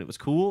inception when it was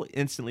cool,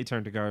 instantly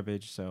turned to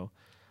garbage, so...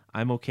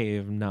 I'm okay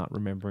of not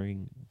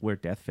remembering where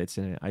Death fits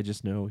in it. I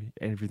just know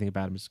everything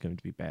about him is going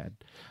to be bad.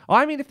 Oh,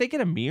 I mean, if they get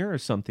a mirror or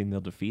something,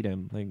 they'll defeat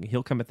him. Like,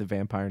 he'll come at the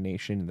Vampire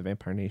Nation, and the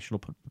Vampire Nation will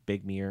put a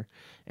big mirror,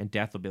 and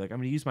Death will be like, I'm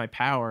going to use my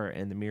power,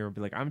 and the mirror will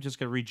be like, I'm just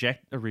going to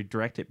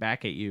redirect it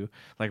back at you,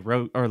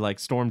 like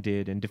Storm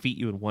did, and defeat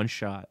you in one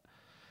shot.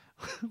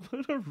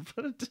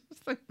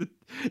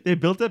 They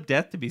built up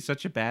Death to be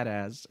such a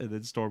badass, and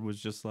then Storm was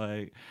just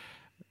like,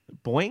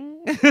 boing.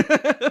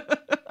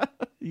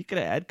 You could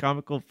add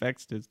comical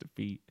effects to his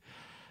defeat.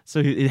 So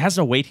it has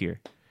no weight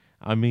here.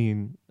 I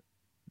mean,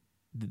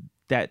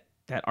 that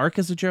arc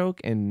is a joke,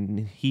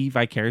 and he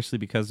vicariously,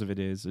 because of it,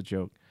 is a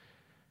joke.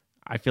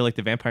 I feel like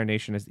the Vampire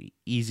Nation is the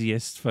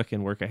easiest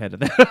fucking work ahead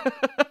of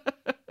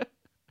that.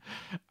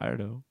 I don't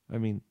know. I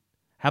mean,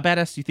 how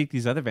badass do you think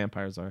these other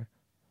vampires are?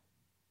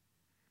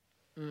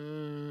 I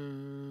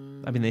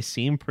mean, they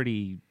seem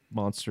pretty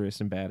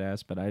monstrous and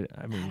badass, but I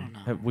mean,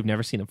 we've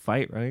never seen them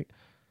fight, right?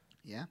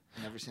 Yeah,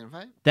 never seen them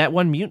fight. That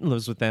one mutant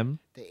lives with them.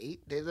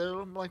 They're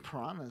like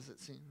piranhas, it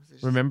seems.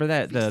 Remember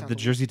that the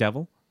Jersey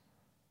Devil?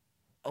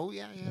 Oh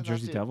yeah. The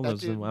Jersey Devil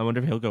lives with them. I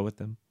wonder if he'll go with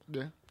them.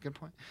 Yeah, good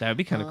point. That would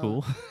be kind of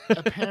cool.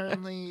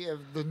 Apparently, if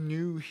the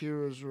new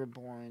Heroes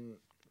Reborn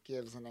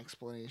gives an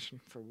explanation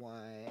for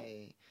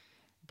why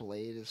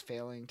Blade is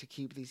failing to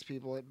keep these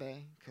people at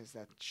bay, because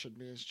that should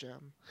be his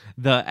job.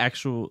 The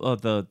actual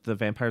the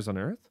vampires on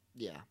Earth?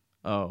 Yeah.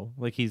 Oh,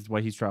 like he's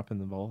dropping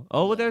the ball.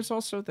 Oh, well, there's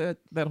also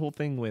that whole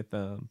thing with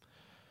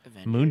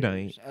Avengers, Moon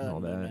Knight and all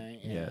Moon that. Knight,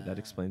 Yeah, that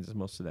explains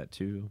most of that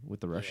too, with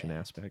the Russian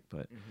aspect.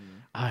 But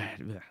I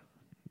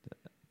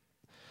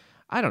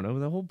don't know,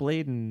 the whole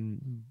Blade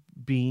and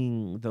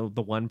being the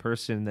one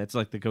person that's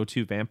like the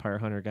go-to vampire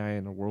hunter guy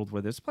in a world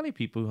where there's plenty of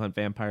people who hunt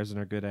vampires and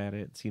are good at it.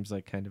 It seems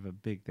like kind of a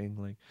big thing.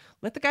 Like,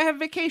 let the guy have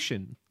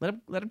vacation. Let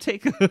him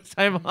take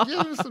time off.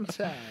 Give him some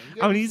time.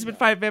 I mean, he's been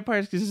fighting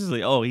vampires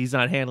consistently. Oh, he's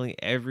not handling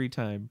every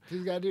time.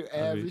 He's got to do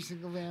every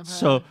single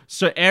vampire.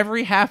 So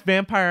every half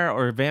vampire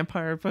or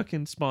vampire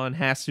fucking spawn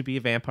has to be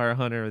a vampire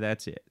hunter.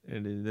 That's it.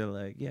 And they're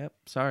like, yep,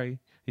 sorry.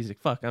 He's like,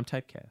 fuck, I'm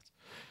typecast.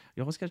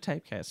 You always got to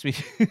typecast me.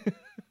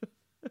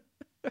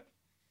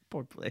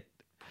 Poor Blade.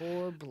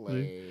 Poor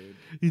Blade.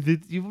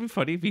 It would be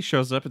funny if he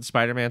shows up and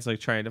Spider-Man's like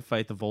trying to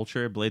fight the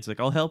Vulture. And Blade's like,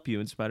 "I'll help you,"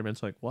 and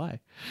Spider-Man's like,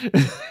 "Why?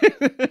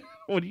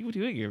 What are you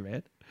doing here,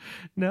 man?"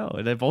 No,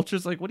 and then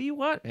Vulture's like, "What do you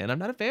want, man? I'm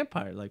not a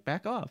vampire. Like,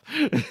 back off."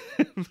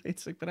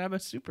 Blade's like, "But I'm a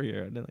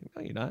superhero," and they're like,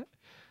 "No, you're not.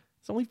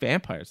 It's only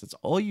vampires. That's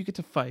all you get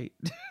to fight.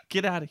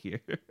 Get out of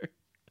here."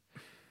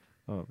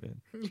 Oh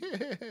man.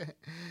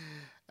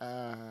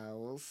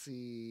 We'll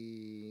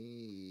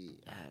see.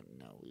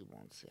 No, we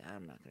won't see.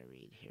 I'm not gonna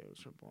read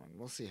Heroes Reborn.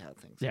 We'll see how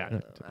things go.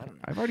 Though. I don't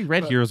know. I've already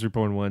read Heroes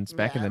Reborn once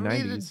back in the I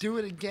 90s. need to do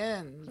it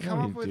again. Come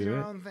up with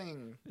your own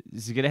thing.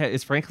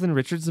 Is Franklin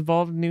Richards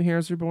involved in New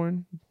Heroes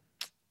Reborn?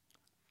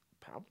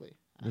 Probably.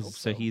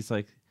 So he's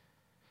like,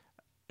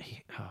 oh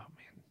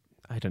man,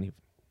 I don't even.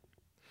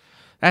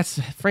 That's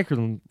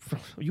Franklin.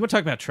 You want to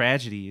talk about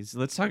tragedies?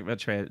 Let's talk about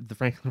the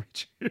Franklin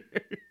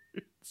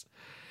Richards.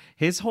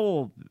 His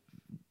whole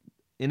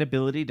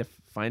inability to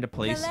find a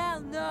place.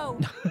 No.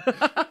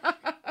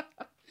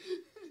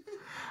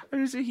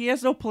 He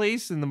has no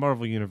place in the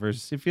Marvel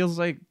universe. It feels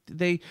like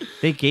they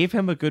gave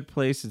him a good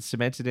place and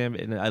cemented him.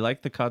 And I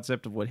like the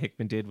concept of what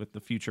Hickman did with the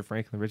future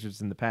Franklin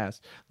Richards in the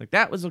past. Like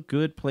that was a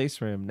good place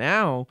for him.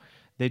 Now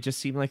they just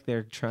seem like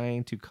they're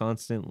trying to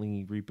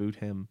constantly reboot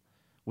him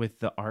with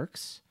the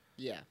arcs.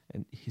 Yeah.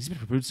 And he's been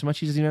rebooted so much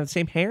he doesn't even have the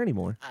same hair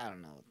anymore. I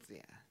don't know.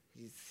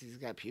 He's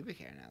got pubic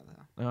hair now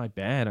though. Oh, I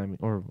bet. I mean,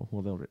 or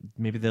well,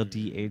 maybe they'll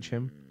de-age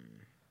him.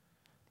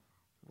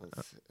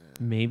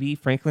 Maybe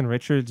Franklin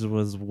Richards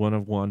was one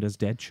of Wanda's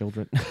dead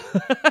children.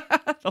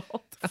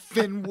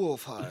 Finn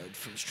Wolfhard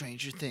from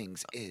Stranger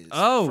Things is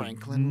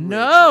Franklin Franklin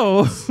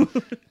Richards.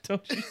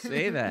 Don't you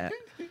say that.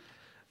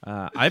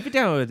 I'd be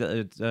down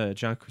with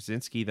John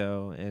Krasinski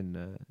though,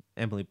 and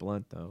Emily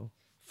Blunt though.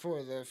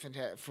 For the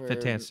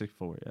Fantastic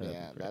Four.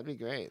 Yeah, that'd be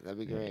great. That'd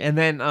be great. And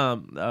then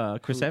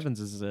Chris Evans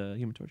is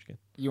Human Torch again.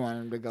 You want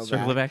him to go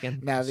Circle it back in.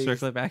 Now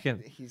Circle it back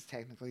in. He's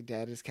technically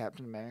dead as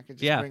Captain America.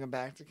 Just bring him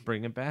back.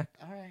 Bring him back.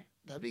 All right.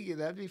 That'd be good.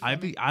 That'd be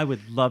funny. I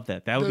would love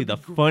that. That would be the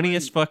That'd be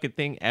funniest fucking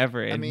thing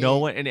ever. And mean, no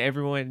one and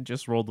everyone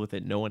just rolled with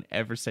it. No one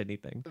ever said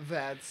anything.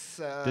 That's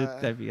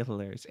That'd be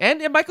hilarious.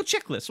 And Michael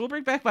Chiklis. We'll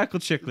bring back Michael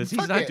Chiklis.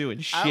 He's not doing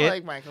shit. I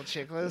like Michael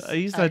Chiklis.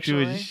 He's not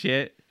doing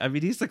shit. I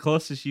mean, he's the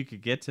closest you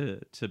could get to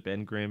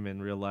Ben Grimm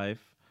in real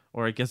life.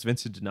 Or I guess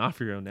Vincent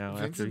D'Onofrio now.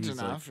 Vincent after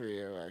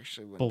D'Onofrio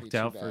actually wouldn't bulked be too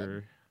out bad.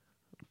 for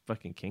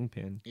fucking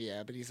Kingpin.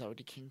 Yeah, but he's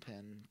already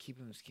Kingpin. Keep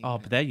him as Kingpin. Oh,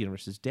 but that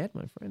universe is dead,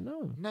 my friend.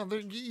 No,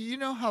 you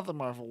know how the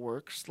Marvel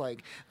works.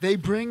 Like they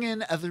bring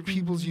in other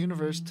people's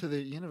universe to their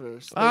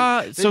universe.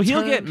 So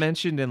he'll get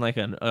mentioned in like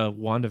a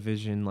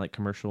WandaVision like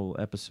commercial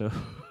episode.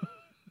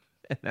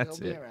 And that's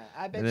it.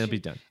 And then it'll be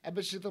done. I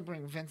bet you they'll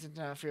bring Vincent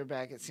D'Onofrio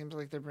back. It seems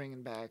like they're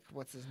bringing back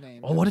what's his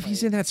name. Oh, what if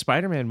he's in that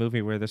Spider-Man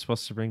movie where they're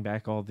supposed to bring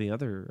back all the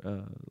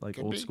other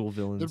old school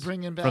villains They're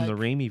bringing back from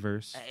the Raimi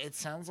verse? It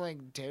sounds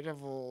like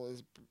Daredevil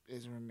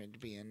is rumored to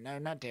be in. No,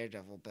 not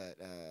Daredevil, but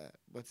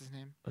what's his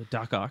name?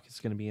 Doc Ock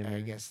is going to be in there.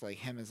 I guess like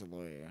him as a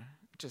lawyer.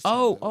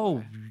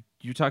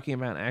 You're talking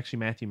about actually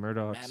Matthew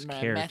Murdock's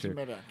character, Matthew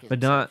Murdock,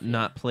 but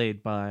not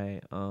played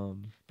by.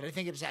 But I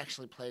think it's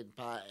actually played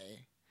by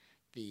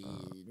the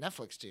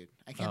Netflix dude.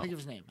 I can't think of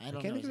his name. I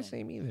can't think of his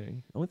name either.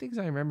 Only things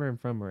I remember him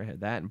from were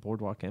that and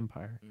Boardwalk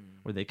Empire,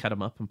 where they cut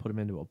him up and put him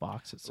into a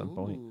box at some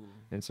point.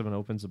 And someone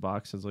opens the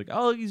box and is like,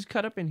 "Oh, he's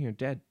cut up in here,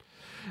 dead."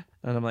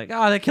 And I'm like,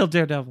 "Oh, they killed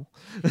Daredevil."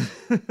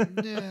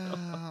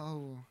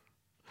 No.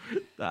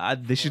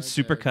 They should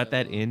supercut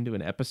that into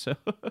an episode,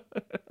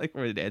 like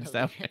where it ends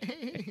that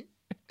way.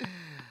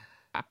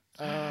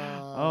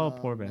 Oh,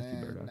 poor Matthew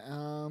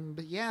Murdock.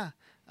 But yeah.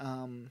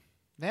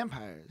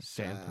 Vampires.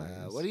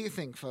 What do you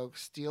think,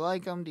 folks? Do you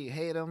like them? Do you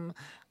hate them?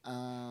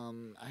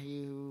 Are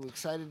you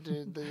excited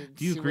to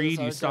do you agree?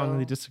 Do you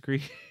strongly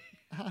disagree?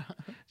 Do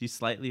you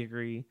slightly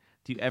agree?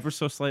 Do you ever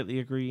so slightly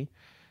agree?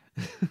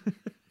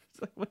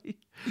 What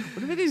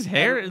are these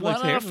hair? One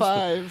out of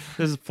 5.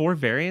 There's 4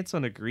 variants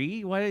on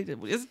agree. What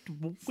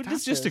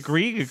does just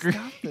agree?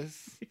 Stop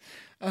this.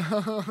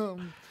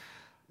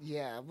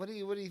 Yeah. What do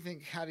you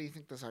think? How do you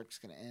think this arc's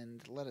gonna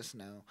end? Let us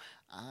know.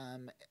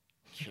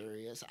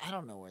 Curious. I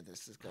don't know where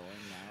this is going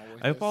now.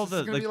 I hope all this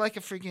is gonna be like a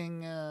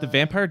freaking. The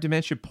vampire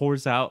dimension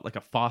pours out like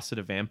a faucet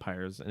of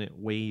vampires, and it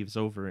waves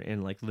over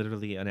in like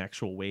literally an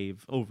actual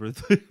wave over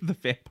the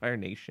vampire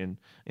nation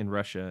in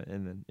Russia,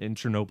 and then in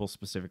Chernobyl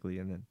specifically,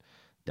 and then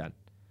done.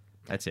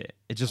 That's it.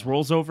 It just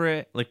rolls over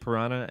it like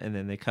piranha, and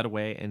then they cut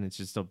away, and it's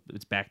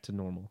back to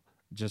normal.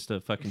 Just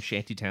a fucking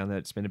shanty town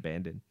that's been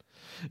abandoned.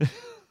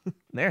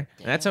 There.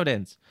 And that's how it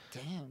ends.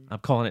 Damn. I'm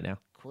calling it now.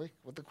 Quick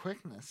with the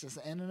quickness, just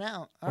in and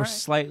out. Or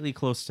slightly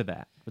close to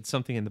that, but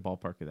something in the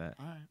ballpark of that.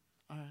 All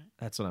right.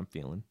 That's what I'm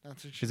feeling.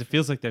 Because it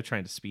feels like they're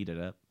trying to speed it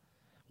up,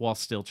 while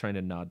still trying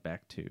to nod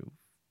back to,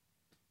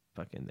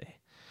 fucking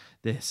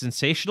the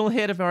sensational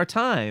hit of our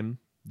time,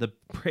 the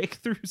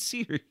breakthrough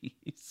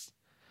series,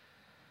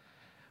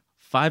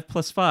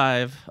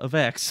 5+5 of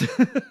X.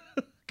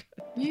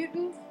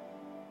 Mutant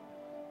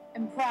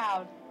and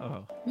proud.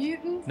 Oh.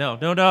 Mutant. No,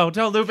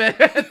 don't loop it.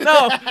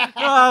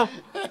 No,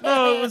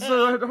 it was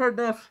hard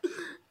enough.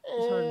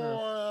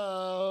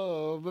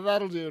 Oh But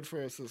that'll do it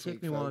for us this Take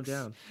week, me while I'm folks.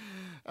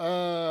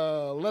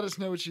 down. Let us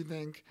know what you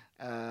think.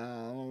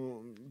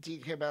 Do you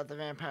care about the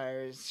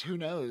vampires? Who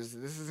knows?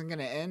 This isn't going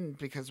to end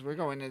because we're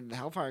going into the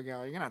Hellfire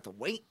Gala. You're going to have to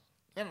wait.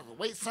 You're going to have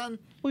to wait, son.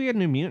 We got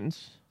New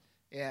Mutants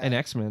Yeah. and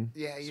X-Men.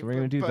 Yeah, so we're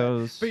going to do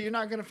those. But you're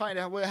not going to find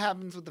out what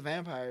happens with the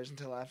vampires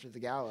until after the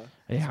gala.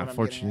 That's Yeah, what I'm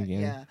unfortunately,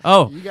 getting at. again. Yeah.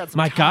 Oh, You got some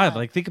my time. God.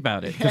 Like, think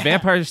about it. The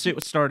vampire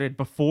suit started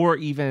before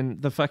even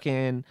the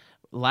fucking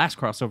last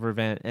crossover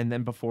event, and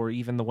then before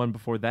even the one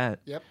before that.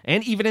 Yep.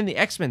 And even in the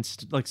X-Men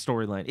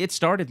storyline. It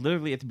started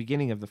literally at the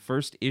beginning of the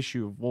first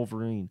issue of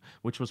Wolverine,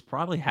 which was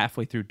probably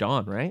halfway through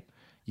Dawn, right?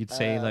 You'd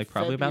say,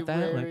 probably about that?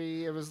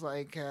 February, it was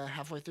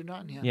halfway through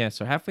Dawn, yeah. Yeah,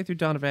 so halfway through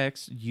Dawn of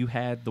X, you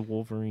had the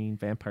Wolverine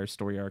vampire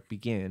story arc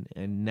begin,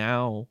 and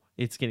now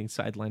it's getting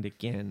sidelined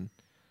again.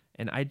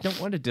 And I don't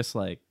want to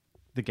dislike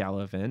the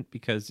gala event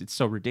because it's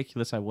so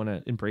ridiculous. I want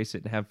to embrace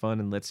it and have fun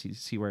and let's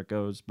see where it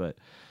goes. But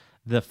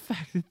the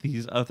fact that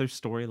these other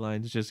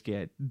storylines just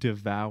get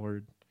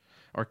devoured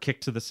or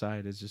kicked to the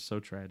side is just so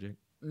tragic.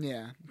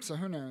 Yeah, so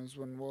who knows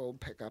when we'll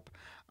pick up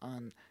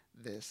on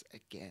this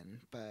again.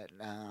 But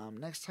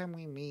next time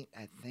we meet,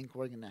 I think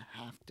we're going to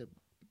have to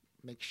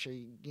make sure,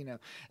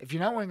 if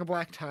you're not wearing a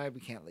black tie, we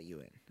can't let you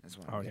in. That's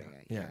what I'm getting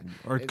at. Yeah.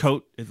 Or It's-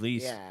 coat, at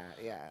least.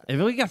 Yeah. If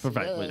we got to So,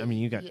 provide, yeah, I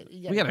mean, we got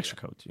yeah, extra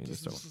coats. You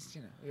Just, just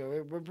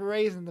we're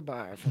raising the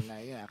bar from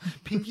now.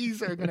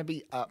 Pinkies are going to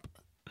be up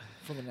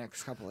for the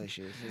next couple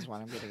issues, is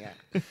what I'm getting at.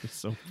 it's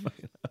so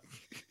fucking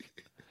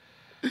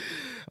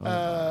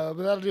But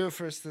that'll do it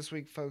for us this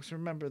week, folks.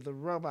 Remember, the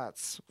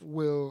robots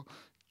will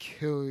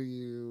kill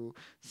you.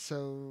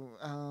 So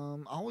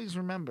always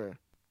remember.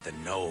 The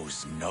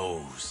nose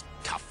knows,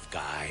 tough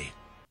guy.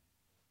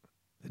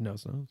 The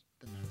nose knows.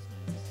 The nose knows.